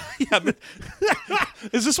Georgia. Yeah, but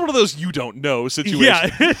is this one of those you don't know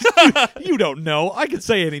situations? Yeah, you don't know. I can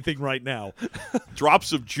say anything right now.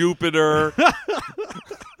 Drops of Jupiter.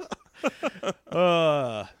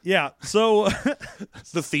 Yeah, so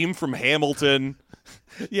The theme from Hamilton.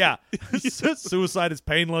 yeah, suicide is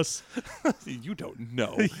painless. You don't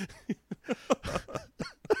know.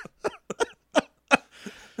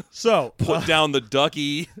 So Put down the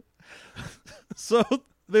ducky. So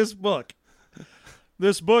this book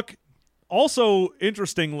also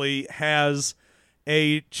interestingly has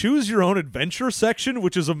a choose your own adventure section,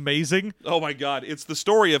 which is amazing. Oh my God. It's the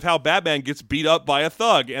story of how Batman gets beat up by a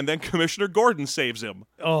thug and then Commissioner Gordon saves him.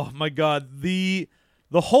 Oh my God. The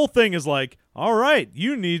whole thing is like, all right,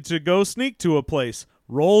 you need to go sneak to a place.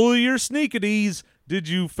 Roll your sneakadies. Did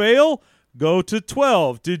you fail? Go to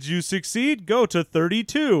 12. Did you succeed? Go to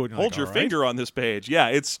 32. And Hold your finger on this page. Yeah,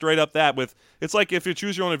 it's straight up that with it's like if your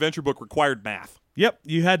choose your own adventure book required math. Yep,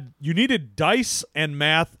 you needed dice and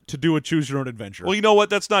math to do a choose your own adventure. Well, you know what?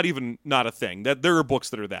 That's not a thing. That there are books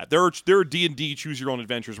that are that. There are D&D choose your own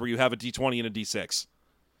adventures where you have a D20 and a D6.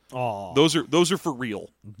 Oh, Those are for real.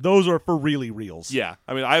 those are for really reals. Yeah.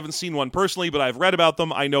 I mean, I haven't seen one personally, but I've read about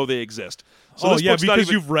them. I know they exist. So Oh this yeah, book's not because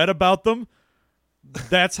even- you've read about them.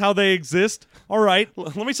 That's how they exist. All right,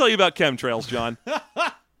 Let me tell you about chemtrails, John.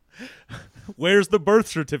 where's the birth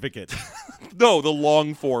certificate? No, the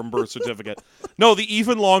long form birth certificate. No, the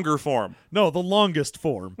even longer form. No, the longest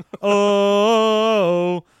form.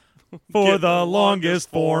 Oh, for Get the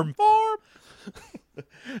longest form. Oh,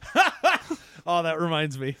 that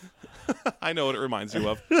reminds me. I know what it reminds you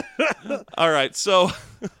of. All right, so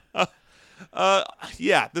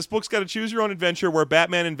yeah, this book's got a choose your own adventure where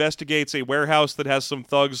Batman investigates a warehouse that has some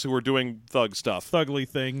thugs who are doing thug stuff. Thugly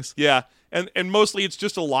things. Yeah, and mostly it's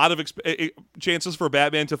just a lot of chances for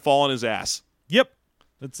Batman to fall on his ass. Yep.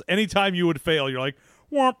 It's anytime you would fail, you're like,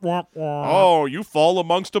 womp, womp, womp. Oh, you fall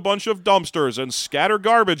amongst a bunch of dumpsters and scatter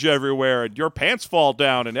garbage everywhere, and your pants fall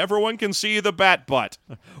down, and everyone can see the bat butt.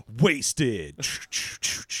 Wasted.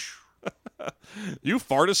 You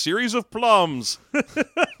fart a series of plums.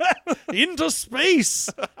 Into space.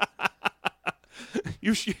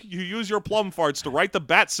 You use your plum farts to write the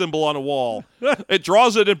bat symbol on a wall. It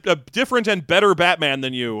draws a different and better Batman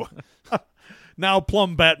than you. Now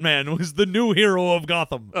Plum Batman was the new hero of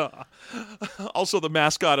Gotham. Also the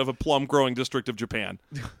mascot of a plum-growing district of Japan.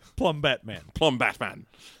 Plum Batman. Plum Batman.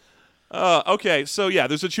 Okay, so yeah,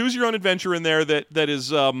 there's a choose-your-own-adventure in there that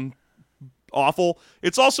is awful.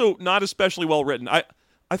 It's also not especially well written.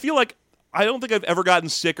 I feel like I don't think I've ever gotten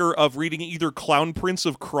sicker of reading either Clown Prince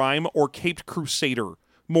of Crime or Caped Crusader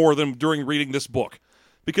more than during reading this book.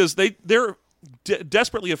 Because they're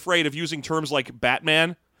desperately afraid of using terms like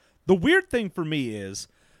Batman. The weird thing for me is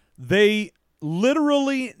they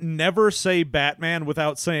literally never say Batman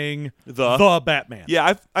without saying the Batman.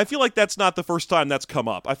 Yeah, I feel like that's not the first time that's come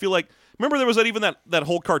up. I feel like, remember there was that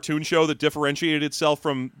whole cartoon show that differentiated itself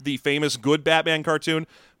from the famous good Batman cartoon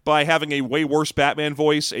by having a way worse Batman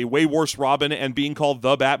voice, a way worse Robin, and being called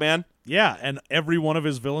the Batman? Yeah, and every one of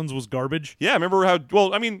his villains was garbage. Yeah, remember how,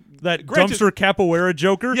 well, I mean... That granted, dumpster capoeira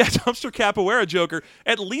Joker? Yeah, Dumpster Capoeira Joker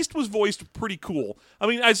at least was voiced pretty cool. I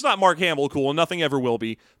mean, it's not Mark Hamill cool, and nothing ever will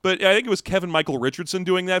be, but I think it was Kevin Michael Richardson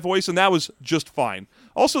doing that voice, and that was just fine.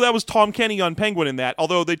 Also, that was Tom Kenny on Penguin in that,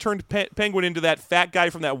 although they turned Penguin into that fat guy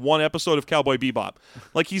from that one episode of Cowboy Bebop.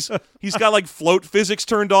 Like, he's got, like, float physics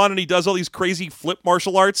turned on, and he does all these crazy flip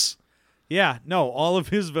martial arts. Yeah, no, all of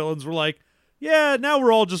his villains were like, yeah, now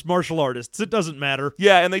we're all just martial artists. It doesn't matter.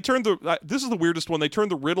 Yeah, and they turned this is the weirdest one. They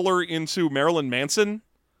turned the Riddler into Marilyn Manson.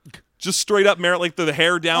 Just straight up, like the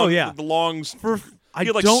hair down, Oh, yeah. the long... I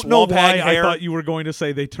like don't know swamp hag why I hair. thought you were going to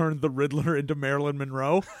say they turned the Riddler into Marilyn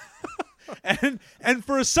Monroe. and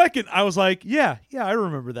for a second, I was like, yeah, I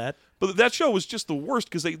remember that. But that show was just the worst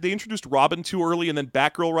because they introduced Robin too early and then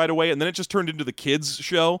Batgirl right away, and then it just turned into the kids'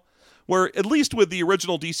 show. Where, at least with the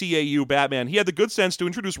original DCAU Batman, he had the good sense to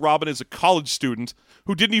introduce Robin as a college student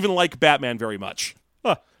who didn't even like Batman very much.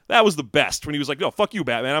 That was the best, when he was like, no, fuck you,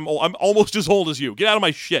 Batman. I'm almost as old as you. Get out of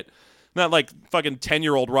my shit. Not like fucking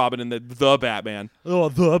 10-year-old Robin and the Batman. Oh,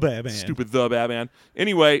 the Batman. Stupid the Batman.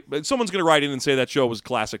 Anyway, someone's going to write in and say that show was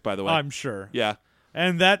classic, by the way. I'm sure. Yeah.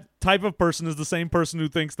 And that type of person is the same person who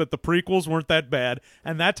thinks that the prequels weren't that bad,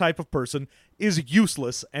 and that type of person is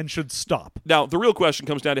useless and should stop. Now, the real question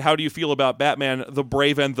comes down to how do you feel about Batman, the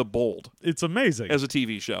Brave and the Bold It's amazing. as a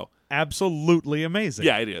TV show? Absolutely amazing.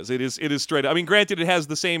 Yeah, it is. It is straight up. I mean, granted, it has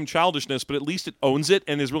the same childishness, but at least it owns it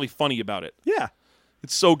and is really funny about it. Yeah.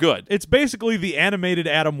 It's so good. It's basically the animated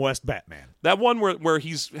Adam West Batman. That one where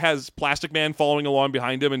has Plastic Man following along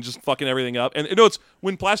behind him and just fucking everything up. And no, it's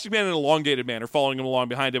when Plastic Man and Elongated Man are following him along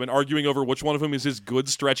behind him and arguing over which one of them is his good,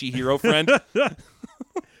 stretchy hero friend.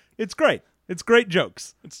 It's great. It's great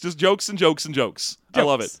jokes. It's just jokes and jokes and jokes. I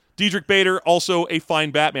love it. Diedrich Bader, also a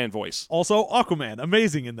fine Batman voice. Also, Aquaman,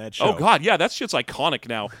 amazing in that show. Oh, God, yeah, that shit's iconic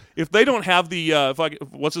now. If they don't have the,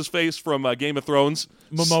 what's-his-face from Game of Thrones?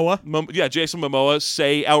 Momoa? Jason Momoa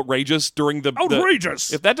say outrageous during the...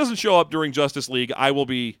 Outrageous! If that doesn't show up during Justice League, I will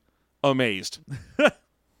be amazed.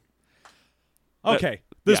 Okay,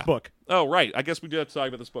 this book. Oh, right. I guess we do have to talk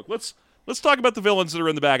about this book. Let's talk about the villains that are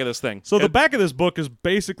in the back of this thing. So the back of this book is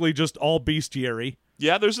basically just all bestiary.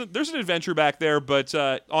 Yeah, there's an adventure back there, but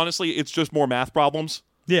honestly, it's just more math problems.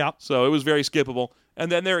 Yeah. So it was very skippable.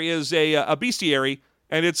 And then there is a bestiary,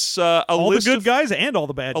 and it's all the good guys and all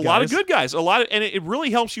the bad guys. A lot of good guys. And it really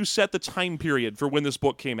helps you set the time period for when this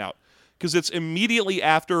book came out, because it's immediately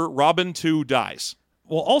after Robin 2 dies.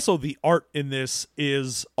 Well, also the art in this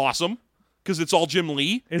is awesome, because it's all Jim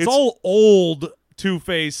Lee. It's all old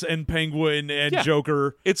Two-Face and Penguin and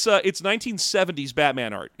Joker. It's 1970s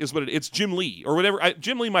Batman art is what it's Jim Lee or whatever.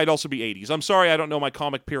 Jim Lee might also be 80s. I'm sorry, I don't know my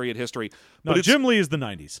comic period history. No, but Jim Lee is the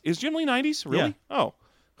 90s. Is Jim Lee 90s? Really? Yeah. Oh.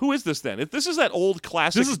 Who is this then? If this is that old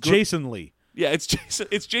classic. This is Jason Lee. Yeah,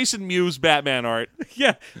 it's Jason Mewes Batman art.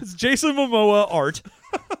 Yeah, it's Jason Momoa art.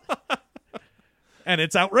 And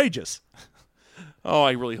it's outrageous. Oh,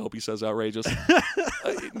 I really hope he says outrageous.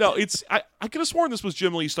 No, I could have sworn this was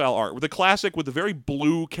Jim Lee style art, with the classic with the very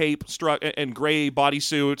blue cape and gray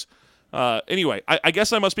bodysuit. Anyway, I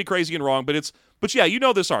guess I must be crazy and wrong, but yeah, you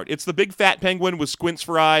know this art. It's the big fat penguin with squints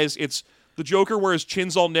for eyes. It's the Joker where his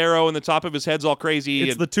chin's all narrow and the top of his head's all crazy.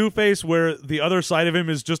 It's the Two-Face where the other side of him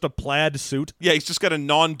is just a plaid suit. Yeah, he's just got a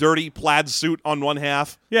non-dirty plaid suit on one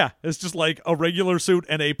half. Yeah, it's just like a regular suit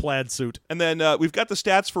and a plaid suit. And then we've got the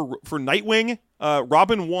stats for Nightwing.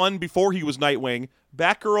 Robin 1 before he was Nightwing.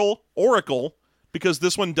 Batgirl, Oracle, because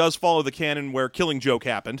this one does follow the canon where Killing Joke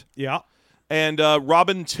happened. Yeah. And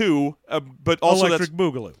Robin 2, but also Electric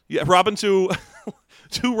Boogaloo. Yeah, Robin 2,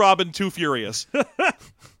 2 Robin, 2 Furious.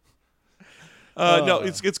 No,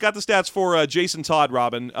 it's got the stats for Jason Todd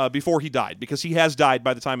Robin before he died, because he has died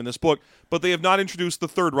by the time in this book, but they have not introduced the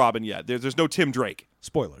third Robin yet. There's no Tim Drake.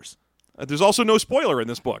 Spoilers. There's also no spoiler in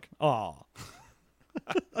this book. Aw.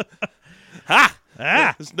 Ha!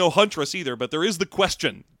 There's no Huntress either, but there is the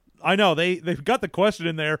Question. I know, they've got the Question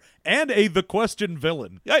in there, and the Question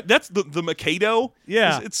villain. Yeah, that's the Mikado.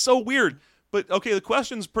 Yeah. It's so weird. But, okay, the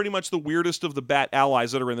Question's pretty much the weirdest of the Bat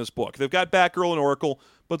allies that are in this book. They've got Batgirl and Oracle,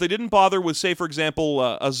 but they didn't bother with, say, for example,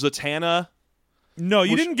 a Zatanna. No,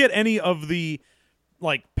 you didn't get any of the,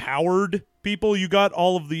 like, powered people. You got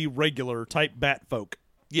all of the regular type Bat folk.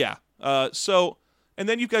 Yeah. And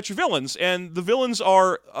then you've got your villains, and the villains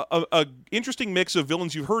are a interesting mix of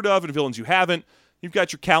villains you've heard of and villains you haven't. You've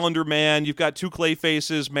got your Calendar Man, you've got 2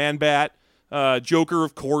 Clayfaces, Man-Bat, Joker,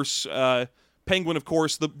 of course, Penguin, of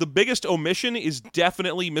course. The biggest omission is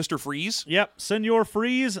definitely Mr. Freeze. Yep, Senor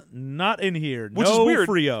Freeze, not in here. Which is weird,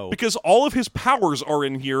 Frio. because all of his powers are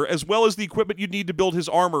in here, as well as the equipment you'd need to build his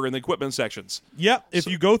armor in the equipment sections. Yep, if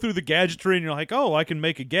you go through the gadgetry and you're like, oh, I can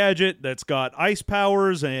make a gadget that's got ice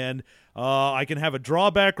powers, and I can have a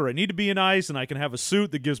drawback, or I need to be in ice, and I can have a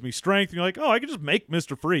suit that gives me strength. And you're like, oh, I can just make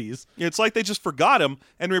Mr. Freeze. It's like they just forgot him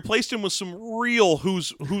and replaced him with some real who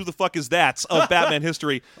the fuck is that's of Batman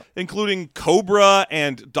history, including Cobra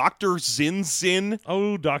and Dr. Zin Zin.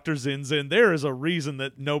 Oh, Dr. Zin Zin. There is a reason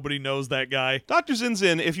that nobody knows that guy. Dr. Zin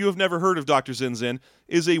Zin, if you have never heard of Dr. Zin Zin,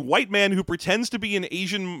 is a white man who pretends to be an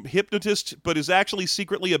Asian hypnotist, but is actually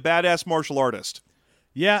secretly a badass martial artist.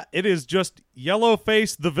 Yeah, it is just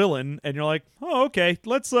Yellowface the villain, and you're like, oh, okay,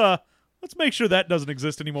 let's make sure that doesn't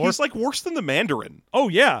exist anymore. He's like worse than the Mandarin. Oh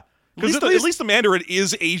yeah, because at least the Mandarin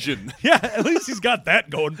is Asian. Yeah, at least he's got that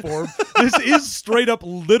going for him. This is straight up,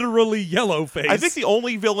 literally Yellowface. I think the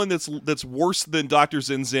only villain that's worse than Dr.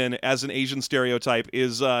 Zin Zin as an Asian stereotype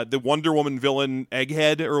is the Wonder Woman villain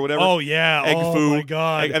Egghead or whatever. Oh yeah, Egg oh Fu. My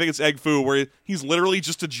god, I think it's Egg Fu, where he's literally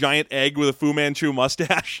just a giant egg with a Fu Manchu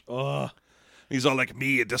mustache. Ugh. He's all like,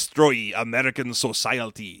 me destroy American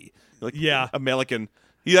society. Like, yeah. American.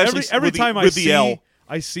 He actually every time I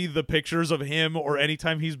see the pictures of him, or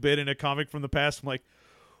anytime he's been in a comic from the past, I'm like,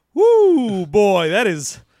 whoo, boy, that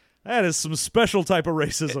is some special type of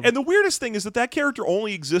racism. And the weirdest thing is that character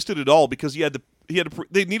only existed at all because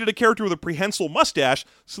they needed a character with a prehensile mustache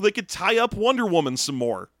so they could tie up Wonder Woman some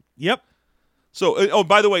more. Yep. So,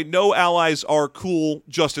 by the way, no allies are cool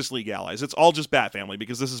Justice League allies. It's all just Bat Family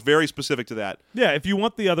because this is very specific to that. Yeah, if you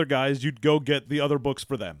want the other guys, you'd go get the other books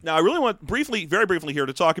for them. Now, I really want very briefly here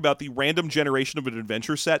to talk about the random generation of an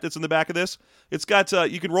adventure set that's in the back of this. It's got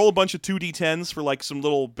you can roll a bunch of 2d10s for like some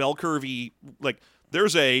little bell curvy like.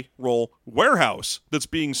 There's a roll warehouse that's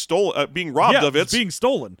being stolen, being robbed of its being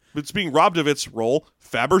stolen. It's being robbed of its roll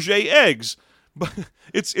Fabergé eggs. But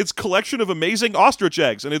it's collection of amazing ostrich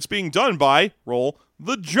eggs, and it's being done by roll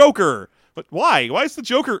the Joker. But why? Why is the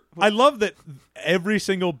Joker? I love that every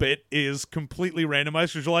single bit is completely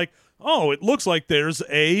randomized because you're like, oh, it looks like there's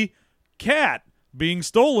a cat being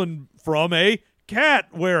stolen from a cat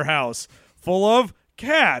warehouse full of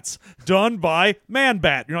cats done by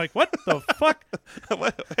Man-Bat. You're like, what the fuck?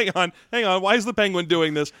 Hang on. Why is the Penguin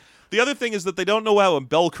doing this? The other thing is that they don't know how a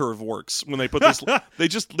bell curve works when they put this.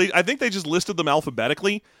 I think they just listed them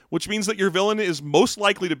alphabetically, which means that your villain is most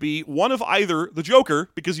likely to be one of either the Joker,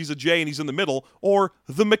 because he's a J and he's in the middle, or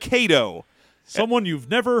the Mikado. Someone you've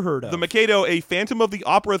never heard of. The Mikado, a Phantom of the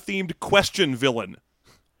Opera-themed question villain.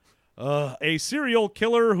 A serial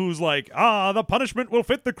killer who's like, the punishment will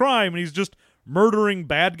fit the crime, and he's just murdering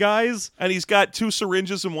bad guys. And he's got 2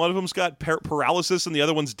 syringes, and one of them's got paralysis, and the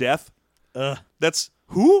other one's death. That's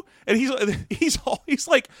who? And he's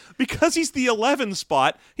like, because he's the 11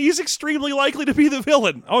 spot, he's extremely likely to be the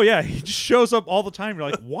villain. Oh yeah, he just shows up all the time. You're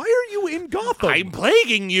like, why are you in Gotham? I'm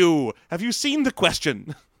plaguing you. Have you seen the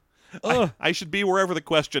question? I should be wherever the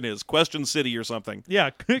question is. Question City or something. Yeah,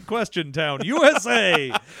 Question Town,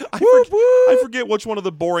 USA. I forget which one of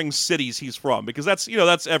the boring cities he's from, because that's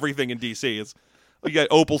everything in DC. It's you got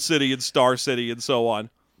Opal City and Star City and so on.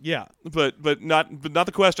 Yeah, but not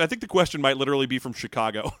the question. I think the question might literally be from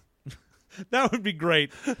Chicago. That would be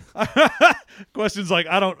great. Question's like,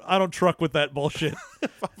 I don't truck with that bullshit.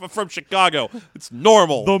 From Chicago, it's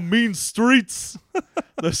normal. The mean streets,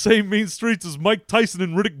 the same mean streets as Mike Tyson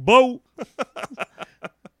and Riddick Bowe.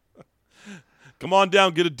 Come on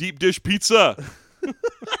down, get a deep dish pizza.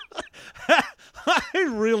 I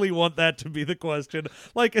really want that to be the question.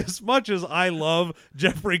 Like, as much as I love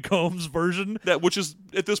Jeffrey Combs' version. Which is,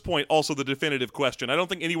 at this point, also the definitive question. I don't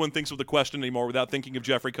think anyone thinks of the question anymore without thinking of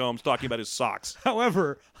Jeffrey Combs talking about his socks.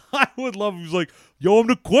 However, I would love if he was like, yo, I'm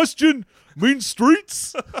the question, mean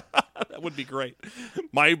streets. That would be great.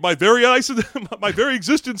 My very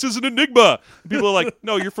existence is an enigma. People are like,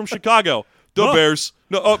 no, you're from Chicago. The Bears.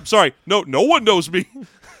 No, sorry. No one knows me.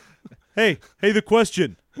 Hey, the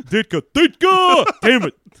question. Ditka! Damn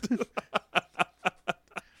it!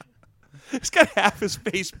 He's got half his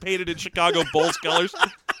face painted in Chicago Bulls colors.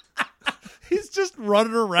 He's just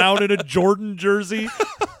running around in a Jordan jersey.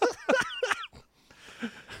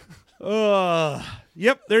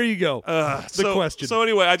 Yep, there you go. The question. So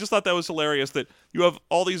anyway, I just thought that was hilarious that you have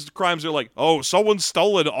all these crimes that are like, oh, someone's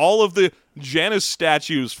stolen all of the Janus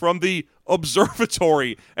statues from the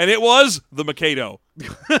observatory, and it was the Mikado.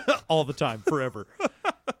 All the time, forever.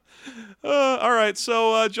 All right,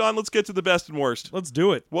 so John, let's get to the best and worst. Let's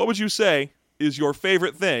do it. What would you say is your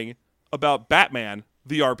favorite thing about Batman,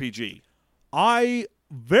 the RPG? I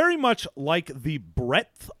very much like the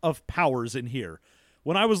breadth of powers in here.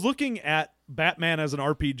 When I was looking at Batman as an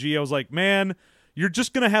RPG, I was like, man, you're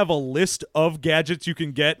just going to have a list of gadgets you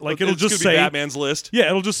can get. Like, it'll just say Batman's list. Yeah,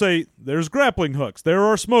 it'll just say there's grappling hooks, there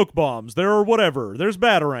are smoke bombs, there are whatever, there's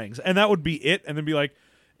batarangs, and that would be it. And then be like,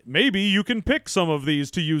 maybe you can pick some of these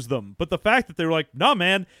to use them. But the fact that they're like, nah,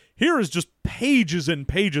 man, here is just pages and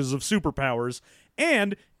pages of superpowers.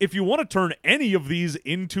 And if you want to turn any of these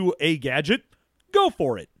into a gadget, go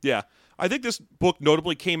for it. Yeah. I think this book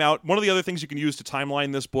notably came out. One of the other things you can use to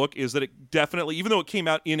timeline this book is that it definitely, even though it came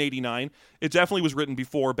out in 89, it definitely was written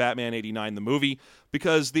before Batman 89, the movie,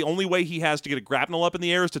 because the only way he has to get a grapnel up in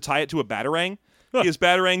the air is to tie it to a batarang. He has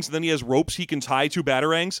batarangs, and then he has ropes he can tie to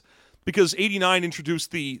batarangs. Because 89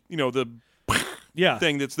 introduced the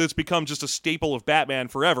thing that's become just a staple of Batman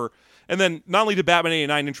forever. And then not only did Batman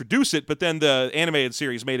 89 introduce it, but then the animated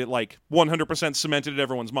series made it like 100% cemented in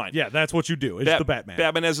everyone's mind. Yeah, that's what you do. It's the Batman.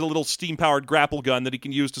 Batman has a little steam-powered grapple gun that he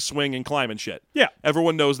can use to swing and climb and shit. Yeah.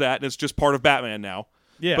 Everyone knows that, and it's just part of Batman now.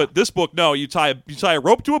 Yeah. But this book, no, you tie a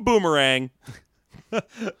rope to a boomerang.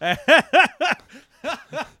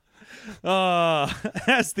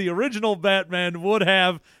 As the original Batman would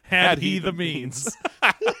have had he the means.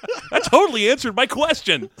 That totally answered my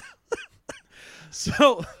question.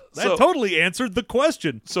 So that totally answered the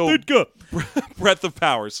question. So breadth of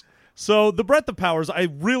powers. So the breadth of powers I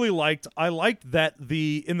really liked. I liked that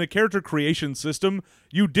in the character creation system,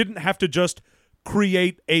 you didn't have to just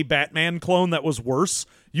create a Batman clone that was worse.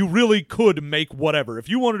 You really could make whatever. If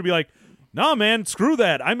you wanted to be like, nah, man, screw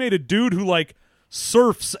that. I made a dude who, like,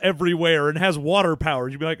 surfs everywhere and has water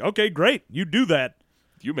powers. You'd be like, okay, great. You do that.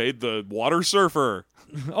 You made the water surfer.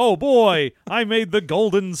 Oh, boy, I made the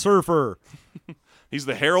golden surfer. He's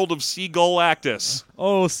the herald of Sea Galactus.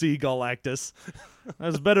 Oh, Sea Galactus.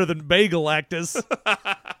 That's better than Bagalactus.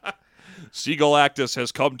 Sea Galactus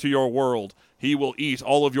has come to your world. He will eat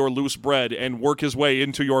all of your loose bread and work his way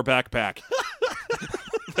into your backpack.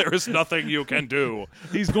 There is nothing you can do.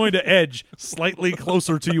 He's going to edge slightly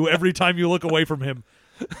closer to you every time you look away from him.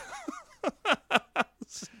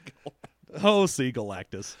 Oh, Sea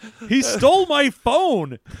Galactus. He stole my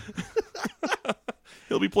phone.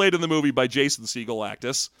 He'll be played in the movie by Jason Sea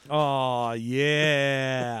Galactus. Oh,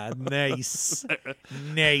 yeah. Nice.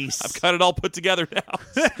 Nice. I've got it all put together now.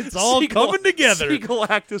 It's all coming together. Sea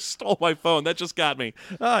Galactus stole my phone. That just got me.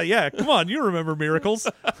 Yeah. Come on. You remember Miracles.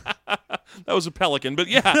 That was a pelican, but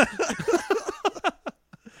yeah.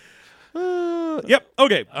 Yep.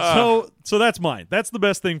 Okay. So that's mine. That's the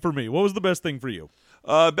best thing for me. What was the best thing for you?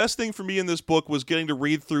 Best thing for me in this book was getting to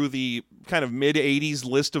read through the kind of mid-'80s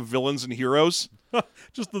list of villains and heroes.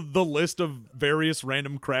 Just the list of various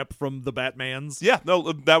random crap from the Batmans. Yeah,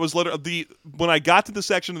 no, that was literally when I got to the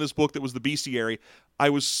section of this book that was the bestiary, I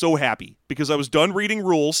was so happy because I was done reading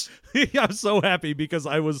rules. I'm so happy because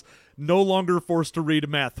I was no longer forced to read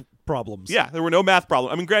math problems. Yeah, there were no math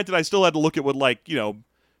problems. I mean, granted, I still had to look at what, like, you know,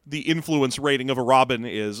 the influence rating of a Robin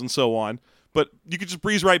is and so on. But you could just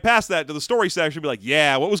breeze right past that to the story section and be like,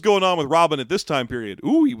 yeah, what was going on with Robin at this time period?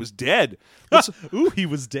 Ooh, he was dead. Ooh, he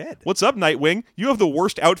was dead. What's up, Nightwing? You have the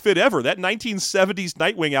worst outfit ever. That 1970s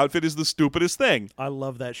Nightwing outfit is the stupidest thing. I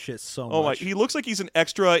love that shit so much. Oh my, he looks like he's an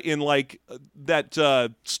extra in, like,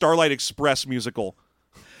 that Starlight Express musical.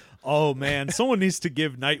 Oh, man. Someone needs to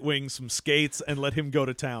give Nightwing some skates and let him go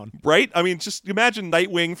to town. Right? I mean, just imagine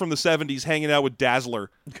Nightwing from the 70s hanging out with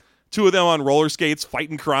Dazzler. Two of them on roller skates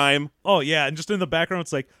fighting crime. Oh, yeah, and just in the background,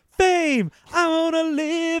 it's like, fame, I want to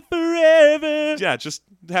live forever. Yeah, just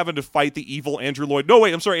having to fight the evil Andrew Lloyd. No,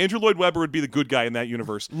 wait, I'm sorry. Andrew Lloyd Webber would be the good guy in that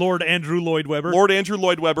universe. Lord Andrew Lloyd Webber. Lord Andrew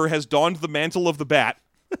Lloyd Webber has donned the mantle of the Bat.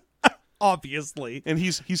 Obviously. And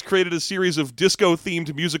he's created a series of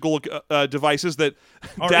disco-themed musical devices that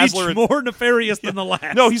Are Dazzler each more nefarious than the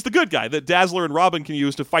last. No, he's the good guy that Dazzler and Robin can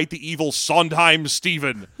use to fight the evil Sondheim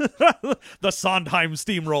Steven. The Sondheim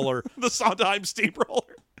Steamroller. The Sondheim Steamroller.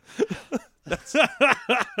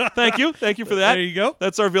 Thank you for that. There you go.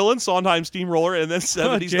 That's our villain, Sondheim Steamroller, and then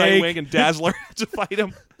 70s Jake. Nightwing and Dazzler to fight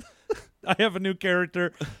him. I have a new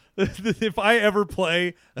character. If I ever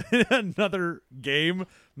play another game,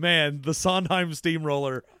 man, the Sondheim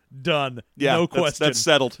Steamroller, done. Yeah, no question. That's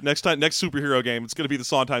settled. Next superhero game, it's going to be the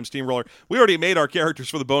Sondheim Steamroller. We already made our characters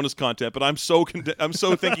for the bonus content, but I'm so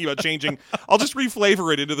thinking about changing. I'll just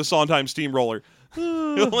reflavor it into the Sondheim Steamroller.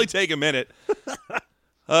 It'll only take a minute.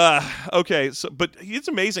 Okay, but it's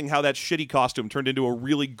amazing how that shitty costume turned into a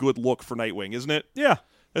really good look for Nightwing, isn't it? Yeah.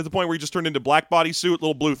 At the point where he just turned into black bodysuit,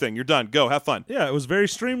 little blue thing. You're done. Go, have fun. Yeah, it was very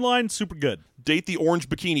streamlined, super good. Date the orange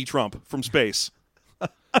bikini Trump from space.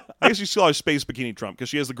 I guess you still have space bikini Trump because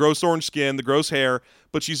she has the gross orange skin, the gross hair,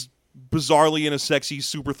 but she's bizarrely in a sexy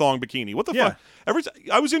super thong bikini. What the fuck?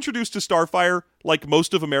 I was introduced to Starfire, like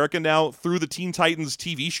most of America now, through the Teen Titans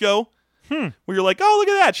TV show. Where you're like, oh, look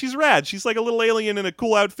at that. She's rad. She's like a little alien in a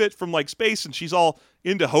cool outfit from like space, and she's all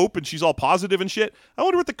into hope, and she's all positive and shit. I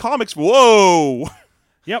wonder what the comics... Whoa!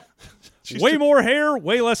 Yep. Way more hair,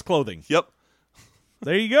 way less clothing. Yep.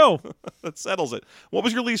 There you go. That settles it. What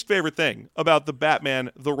was your least favorite thing about the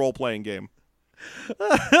Batman, the role-playing game?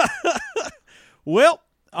 Well,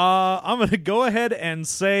 I'm going to go ahead and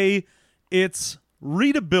say it's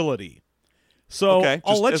readability. So okay,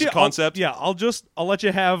 I'll let as you a concept. I'll let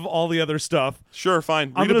you have all the other stuff. Sure,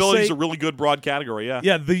 fine. I'm Readability is a really good broad category. Yeah.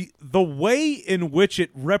 Yeah. The way in which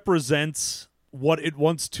it represents what it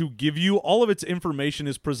wants to give you, all of its information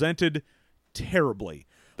is presented terribly.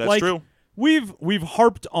 That's true. We've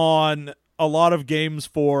harped on a lot of games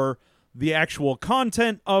for the actual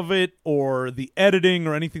content of it or the editing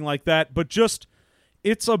or anything like that, but just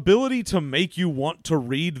its ability to make you want to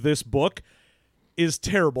read this book is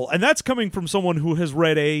terrible. And that's coming from someone who has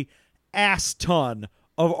read a ass ton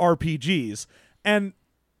of RPGs, and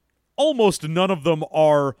almost none of them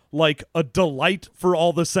are like a delight for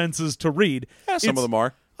all the senses to read. Yeah, some of them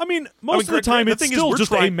are. I mean, most of the time it's still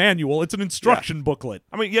just a manual. It's an instruction booklet.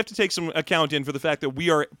 I mean, you have to take some account in for the fact that we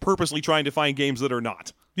are purposely trying to find games that are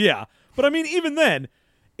not. Yeah, but I mean, even then,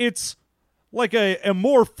 it's like a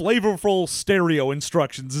more flavorful stereo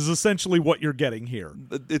instructions is essentially what you're getting here.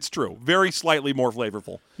 It's true. Very slightly more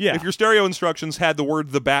flavorful. Yeah. If your stereo instructions had the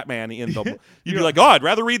word "the Batman" in them, you'd be like, "Oh, I'd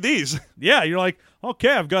rather read these." Yeah, you're like,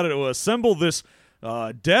 okay, I've got to assemble this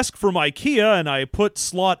desk from IKEA, and I put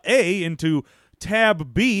slot A into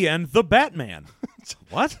tab B and the Batman.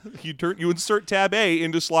 What? You insert tab A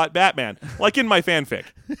into slot Batman, like in my fanfic.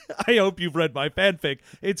 I hope you've read my fanfic.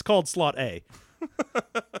 It's called slot A.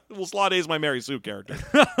 Well, slot A is my Mary Sue character.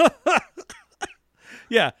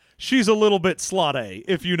 Yeah, she's a little bit slot A,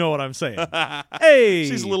 if you know what I'm saying. Hey!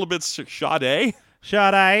 She's a little bit Sade.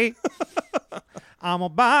 Sade. I'm gonna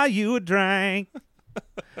buy you a drink.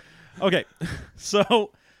 Okay,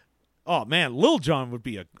 so... Oh, man, Lil Jon would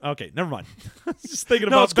be a... Okay, never mind. Just thinking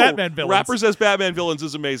No, about it's cool. Batman villains. Rappers as Batman villains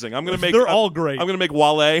is amazing. I'm gonna make. They're all great. I'm gonna make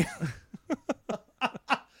Wale.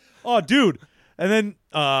 Oh, dude. And then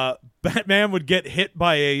Batman would get hit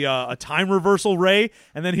by a time reversal ray,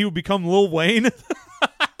 and then he would become Lil Wayne.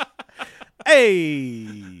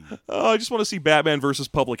 Hey! Oh, I just want to see Batman versus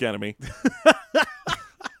Public Enemy.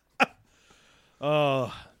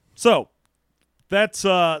 So, that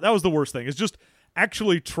was the worst thing. It's just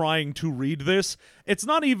actually trying to read this. It's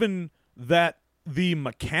not even that the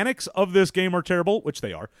mechanics of this game are terrible, which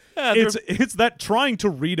they are. Yeah, it's that trying to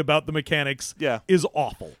read about the mechanics is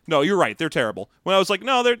awful. No, you're right. They're terrible. When I was like,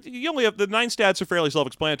 no, you only have the 9 stats are fairly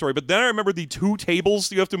self-explanatory, but then I remember the 2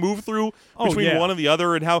 tables you have to move through between one and the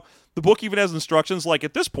other, and how the book even has instructions like,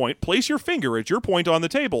 at this point, place your finger at your point on the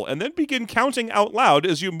table, and then begin counting out loud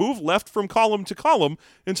as you move left from column to column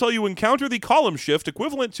until you encounter the column shift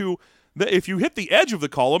equivalent to if you hit the edge of the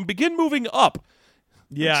column, begin moving up.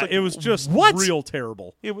 Yeah, like, it was just what? real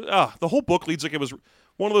terrible. It was the whole book reads like it was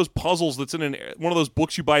one of those puzzles that's in one of those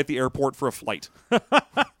books you buy at the airport for a flight.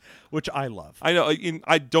 Which I love. I know.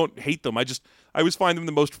 I don't hate them. I always find them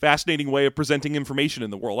the most fascinating way of presenting information in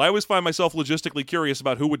the world. I always find myself logistically curious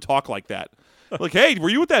about who would talk like that. Like, hey, were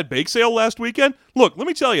you at that bake sale last weekend? Look, let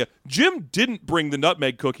me tell you, Jim didn't bring the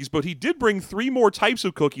nutmeg cookies, but he did bring 3 more types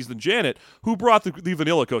of cookies than Janet, who brought the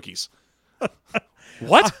vanilla cookies.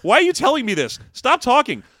 What? Why are you telling me this? Stop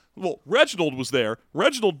talking. Well, Reginald was there.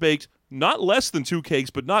 Reginald baked not less than 2 cakes,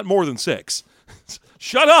 but not more than 6.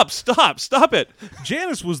 Shut up. Stop it.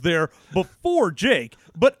 Janice was there before Jake,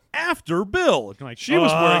 but after Bill. Like, She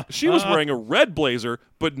was wearing a red blazer,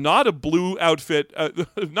 but not a blue outfit.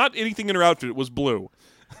 Not anything in her outfit was blue.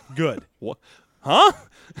 Good. What? Huh?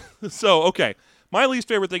 So, okay. My least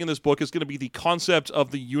favorite thing in this book is going to be the concept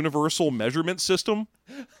of the universal measurement system.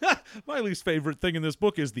 My least favorite thing in this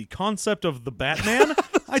book is the concept of the Batman.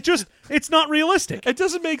 It's not realistic. It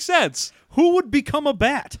doesn't make sense. Who would become a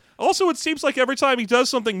bat? Also, it seems like every time he does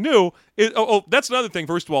something new, that's another thing,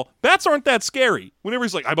 first of all. Bats aren't that scary. Whenever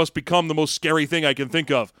he's like, I must become the most scary thing I can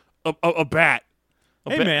think of. A bat.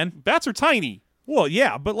 Man. Bats are tiny. Well,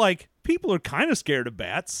 yeah, but like, people are kind of scared of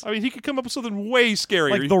bats. I mean, he could come up with something way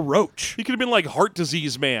scarier. Like the roach. He could have been like Heart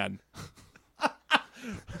Disease Man.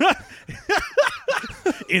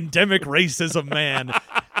 Endemic racism man.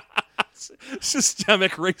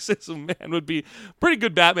 Systemic racism man would be a pretty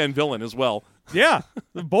good Batman villain as well. Yeah,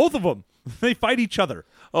 both of them. They fight each other.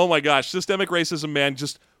 Oh my gosh, systemic racism man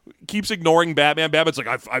just keeps ignoring Batman. Batman's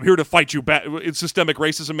like, I'm here to fight you, it's systemic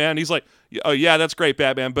racism man. He's like, oh yeah, that's great,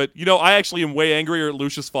 Batman, but I actually am way angrier at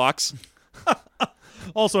Lucius Fox.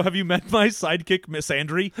 Also, have you met my sidekick, Miss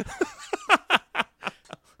Andre?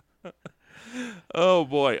 Oh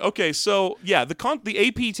boy. Okay, so yeah, the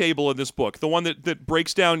AP table in this book, the one that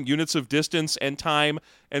breaks down units of distance and time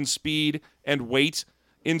and speed and weight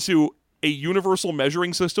into a universal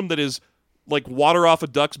measuring system that is like water off a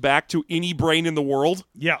duck's back to any brain in the world.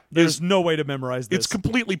 Yeah, there's no way to memorize this. It's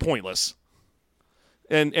completely pointless.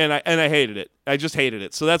 And I hated it. I just hated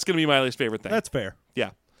it. So that's going to be my least favorite thing. That's fair. Yeah.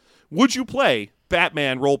 Would you play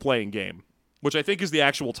Batman role-playing game? Which I think is the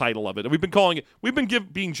actual title of it. And we've been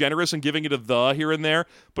being generous and giving it a the here and there,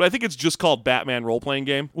 but I think it's just called Batman role-playing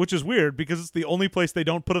game. Which is weird because it's the only place they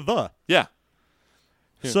don't put a the. Yeah.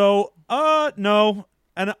 So, no.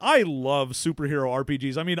 And I love superhero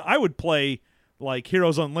RPGs. I mean, I would play like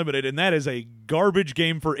Heroes Unlimited, and that is a garbage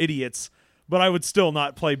game for idiots, but I would still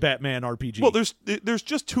not play Batman RPG. Well, there's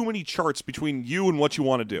just too many charts between you and what you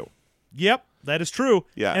want to do. Yep, that is true.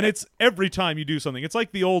 Yeah. And it's every time you do something. It's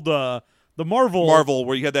like the old the Marvel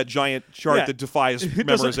where you had that giant chart that defies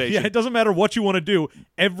memorization. It doesn't matter what you want to do.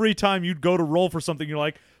 Every time you'd go to roll for something, you're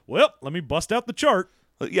like, well, let me bust out the chart.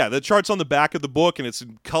 Yeah, the chart's on the back of the book, and it's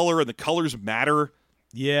in color, and the colors matter.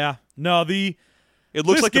 Yeah. No, it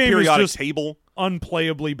looks like a periodic table.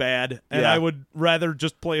 unplayably bad, and Yeah. I would rather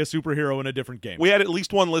just play a superhero in a different game. We had at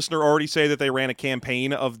least one listener already say that they ran a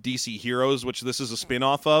campaign of DC Heroes, which this is a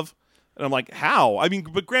spin-off of. And I'm like, how? I mean,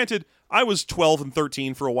 but granted, I was 12 and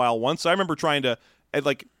 13 for a while once. I remember trying to,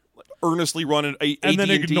 earnestly run an AD&D. and then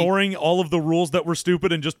ignoring all of the rules that were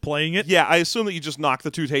stupid and just playing it. Yeah, I assume that you just knock the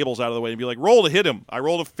two tables out of the way and be like, roll to hit him. I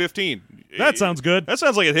rolled a 15. That sounds good. That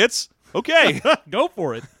sounds like it hits. Okay, Go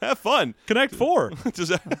for it. have fun. Connect 4. Does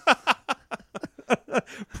that-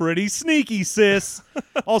 Pretty sneaky, sis.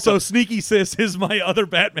 Also, Sneaky Sis is my other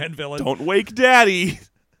Batman villain. Don't wake Daddy.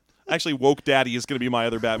 Actually, Woke Daddy is going to be my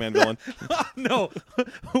other Batman villain. No,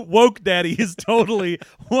 Woke Daddy is totally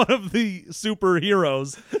one of the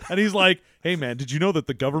superheroes. And he's like, hey, man, did you know that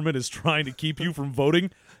the government is trying to keep you from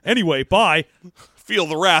voting? Anyway, bye. Feel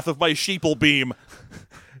the wrath of my sheeple beam.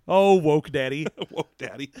 Oh, Woke Daddy. Woke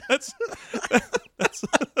Daddy. That's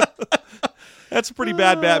a pretty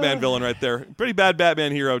bad Batman villain right there. Pretty bad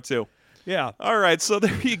Batman hero, too. Yeah. All right, so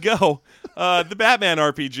there you go. The Batman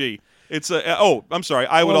RPG. It's I'm sorry.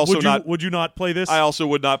 I would also not. Would you not play this? I also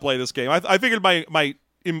would not play this game. I figured my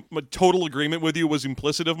total agreement with you was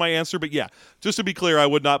implicit of my answer, but yeah, just to be clear, I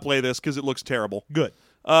would not play this because it looks terrible. Good.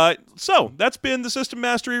 So that's been the System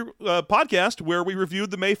Mastery podcast where we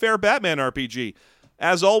reviewed the Mayfair Batman RPG.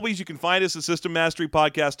 As always, you can find us at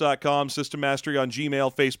SystemMasteryPodcast.com, System Mastery on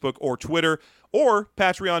Gmail, Facebook, or Twitter, or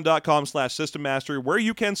Patreon.com/SystemMastery, where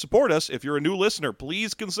you can support us. If you're a new listener,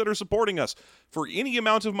 please consider supporting us. For any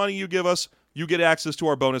amount of money you give us, you get access to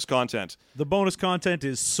our bonus content. The bonus content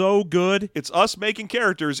is so good. It's us making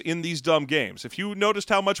characters in these dumb games. If you noticed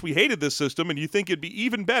how much we hated this system and you think it'd be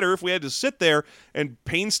even better if we had to sit there and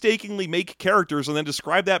painstakingly make characters and then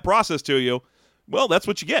describe that process to you, well, that's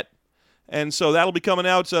what you get. And so that'll be coming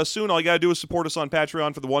out soon. All you got to do is support us on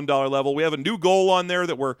Patreon for the $1 level. We have a new goal on there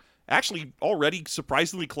that we're actually already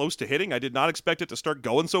surprisingly close to hitting. I did not expect it to start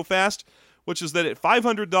going so fast, which is that at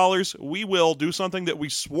 $500, we will do something that we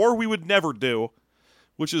swore we would never do,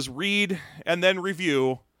 which is read and then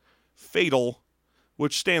review Fatal,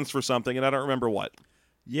 which stands for something, and I don't remember what.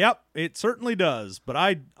 Yep, it certainly does, but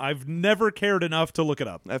I've never cared enough to look it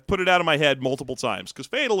up. I've put it out of my head multiple times, because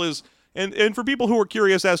Fatal is, and for people who are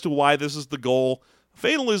curious as to why this is the goal,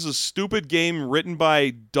 Fatal is a stupid game written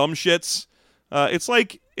by dumb shits. It's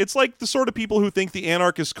like the sort of people who think the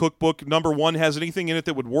Anarchist Cookbook, number 1, has anything in it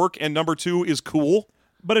that would work, and number 2 is cool.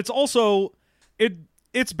 But it's also,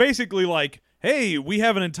 it's basically like, hey, we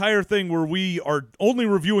have an entire thing where we are only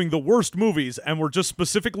reviewing the worst movies, and we're just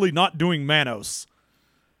specifically not doing Manos.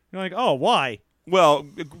 You're like, oh, why? Well,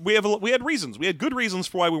 we had reasons. We had good reasons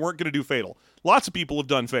for why we weren't going to do Fatal. Lots of people have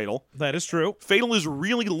done Fatal. That is true. Fatal is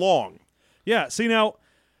really long. Yeah, see now,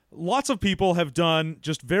 lots of people have done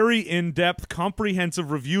just very in-depth,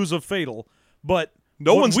 comprehensive reviews of Fatal, but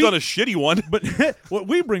No one's done a shitty one. But what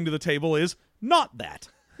we bring to the table is not that.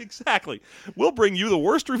 Exactly. We'll bring you the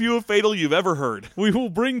worst review of Fatal you've ever heard. We will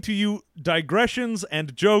bring to you digressions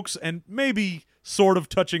and jokes and maybe sort of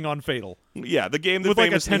touching on Fatal. Yeah, the game that With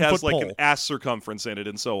like a famously 10-foot has like pole. an ass circumference in it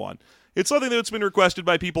and so on. It's something that's been requested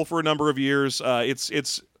by people for a number of years.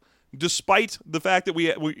 It's despite the fact that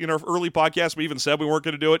we in our early podcast we even said we weren't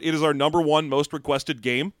going to do it. It is our number 1 most requested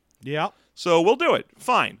game. Yeah. So we'll do it.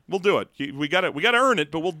 Fine, we'll do it. We got to earn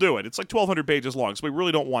it, but we'll do it. It's like 1,200 pages long, so we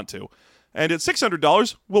really don't want to. And at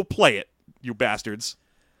 $600, we'll play it, you bastards.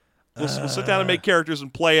 We'll sit down and make characters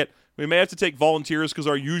and play it. We may have to take volunteers because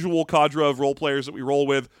our usual cadre of role players that we roll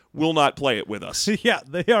with will not play it with us. Yeah,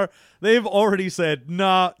 they've already said,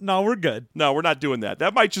 nah, we're good. No, we're not doing that.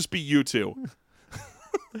 That might just be you two.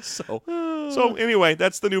 So anyway,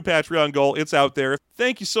 that's the new Patreon goal. It's out there.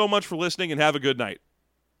 Thank you so much for listening and have a good night.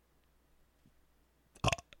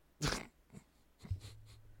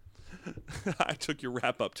 I took your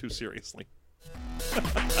wrap up too seriously.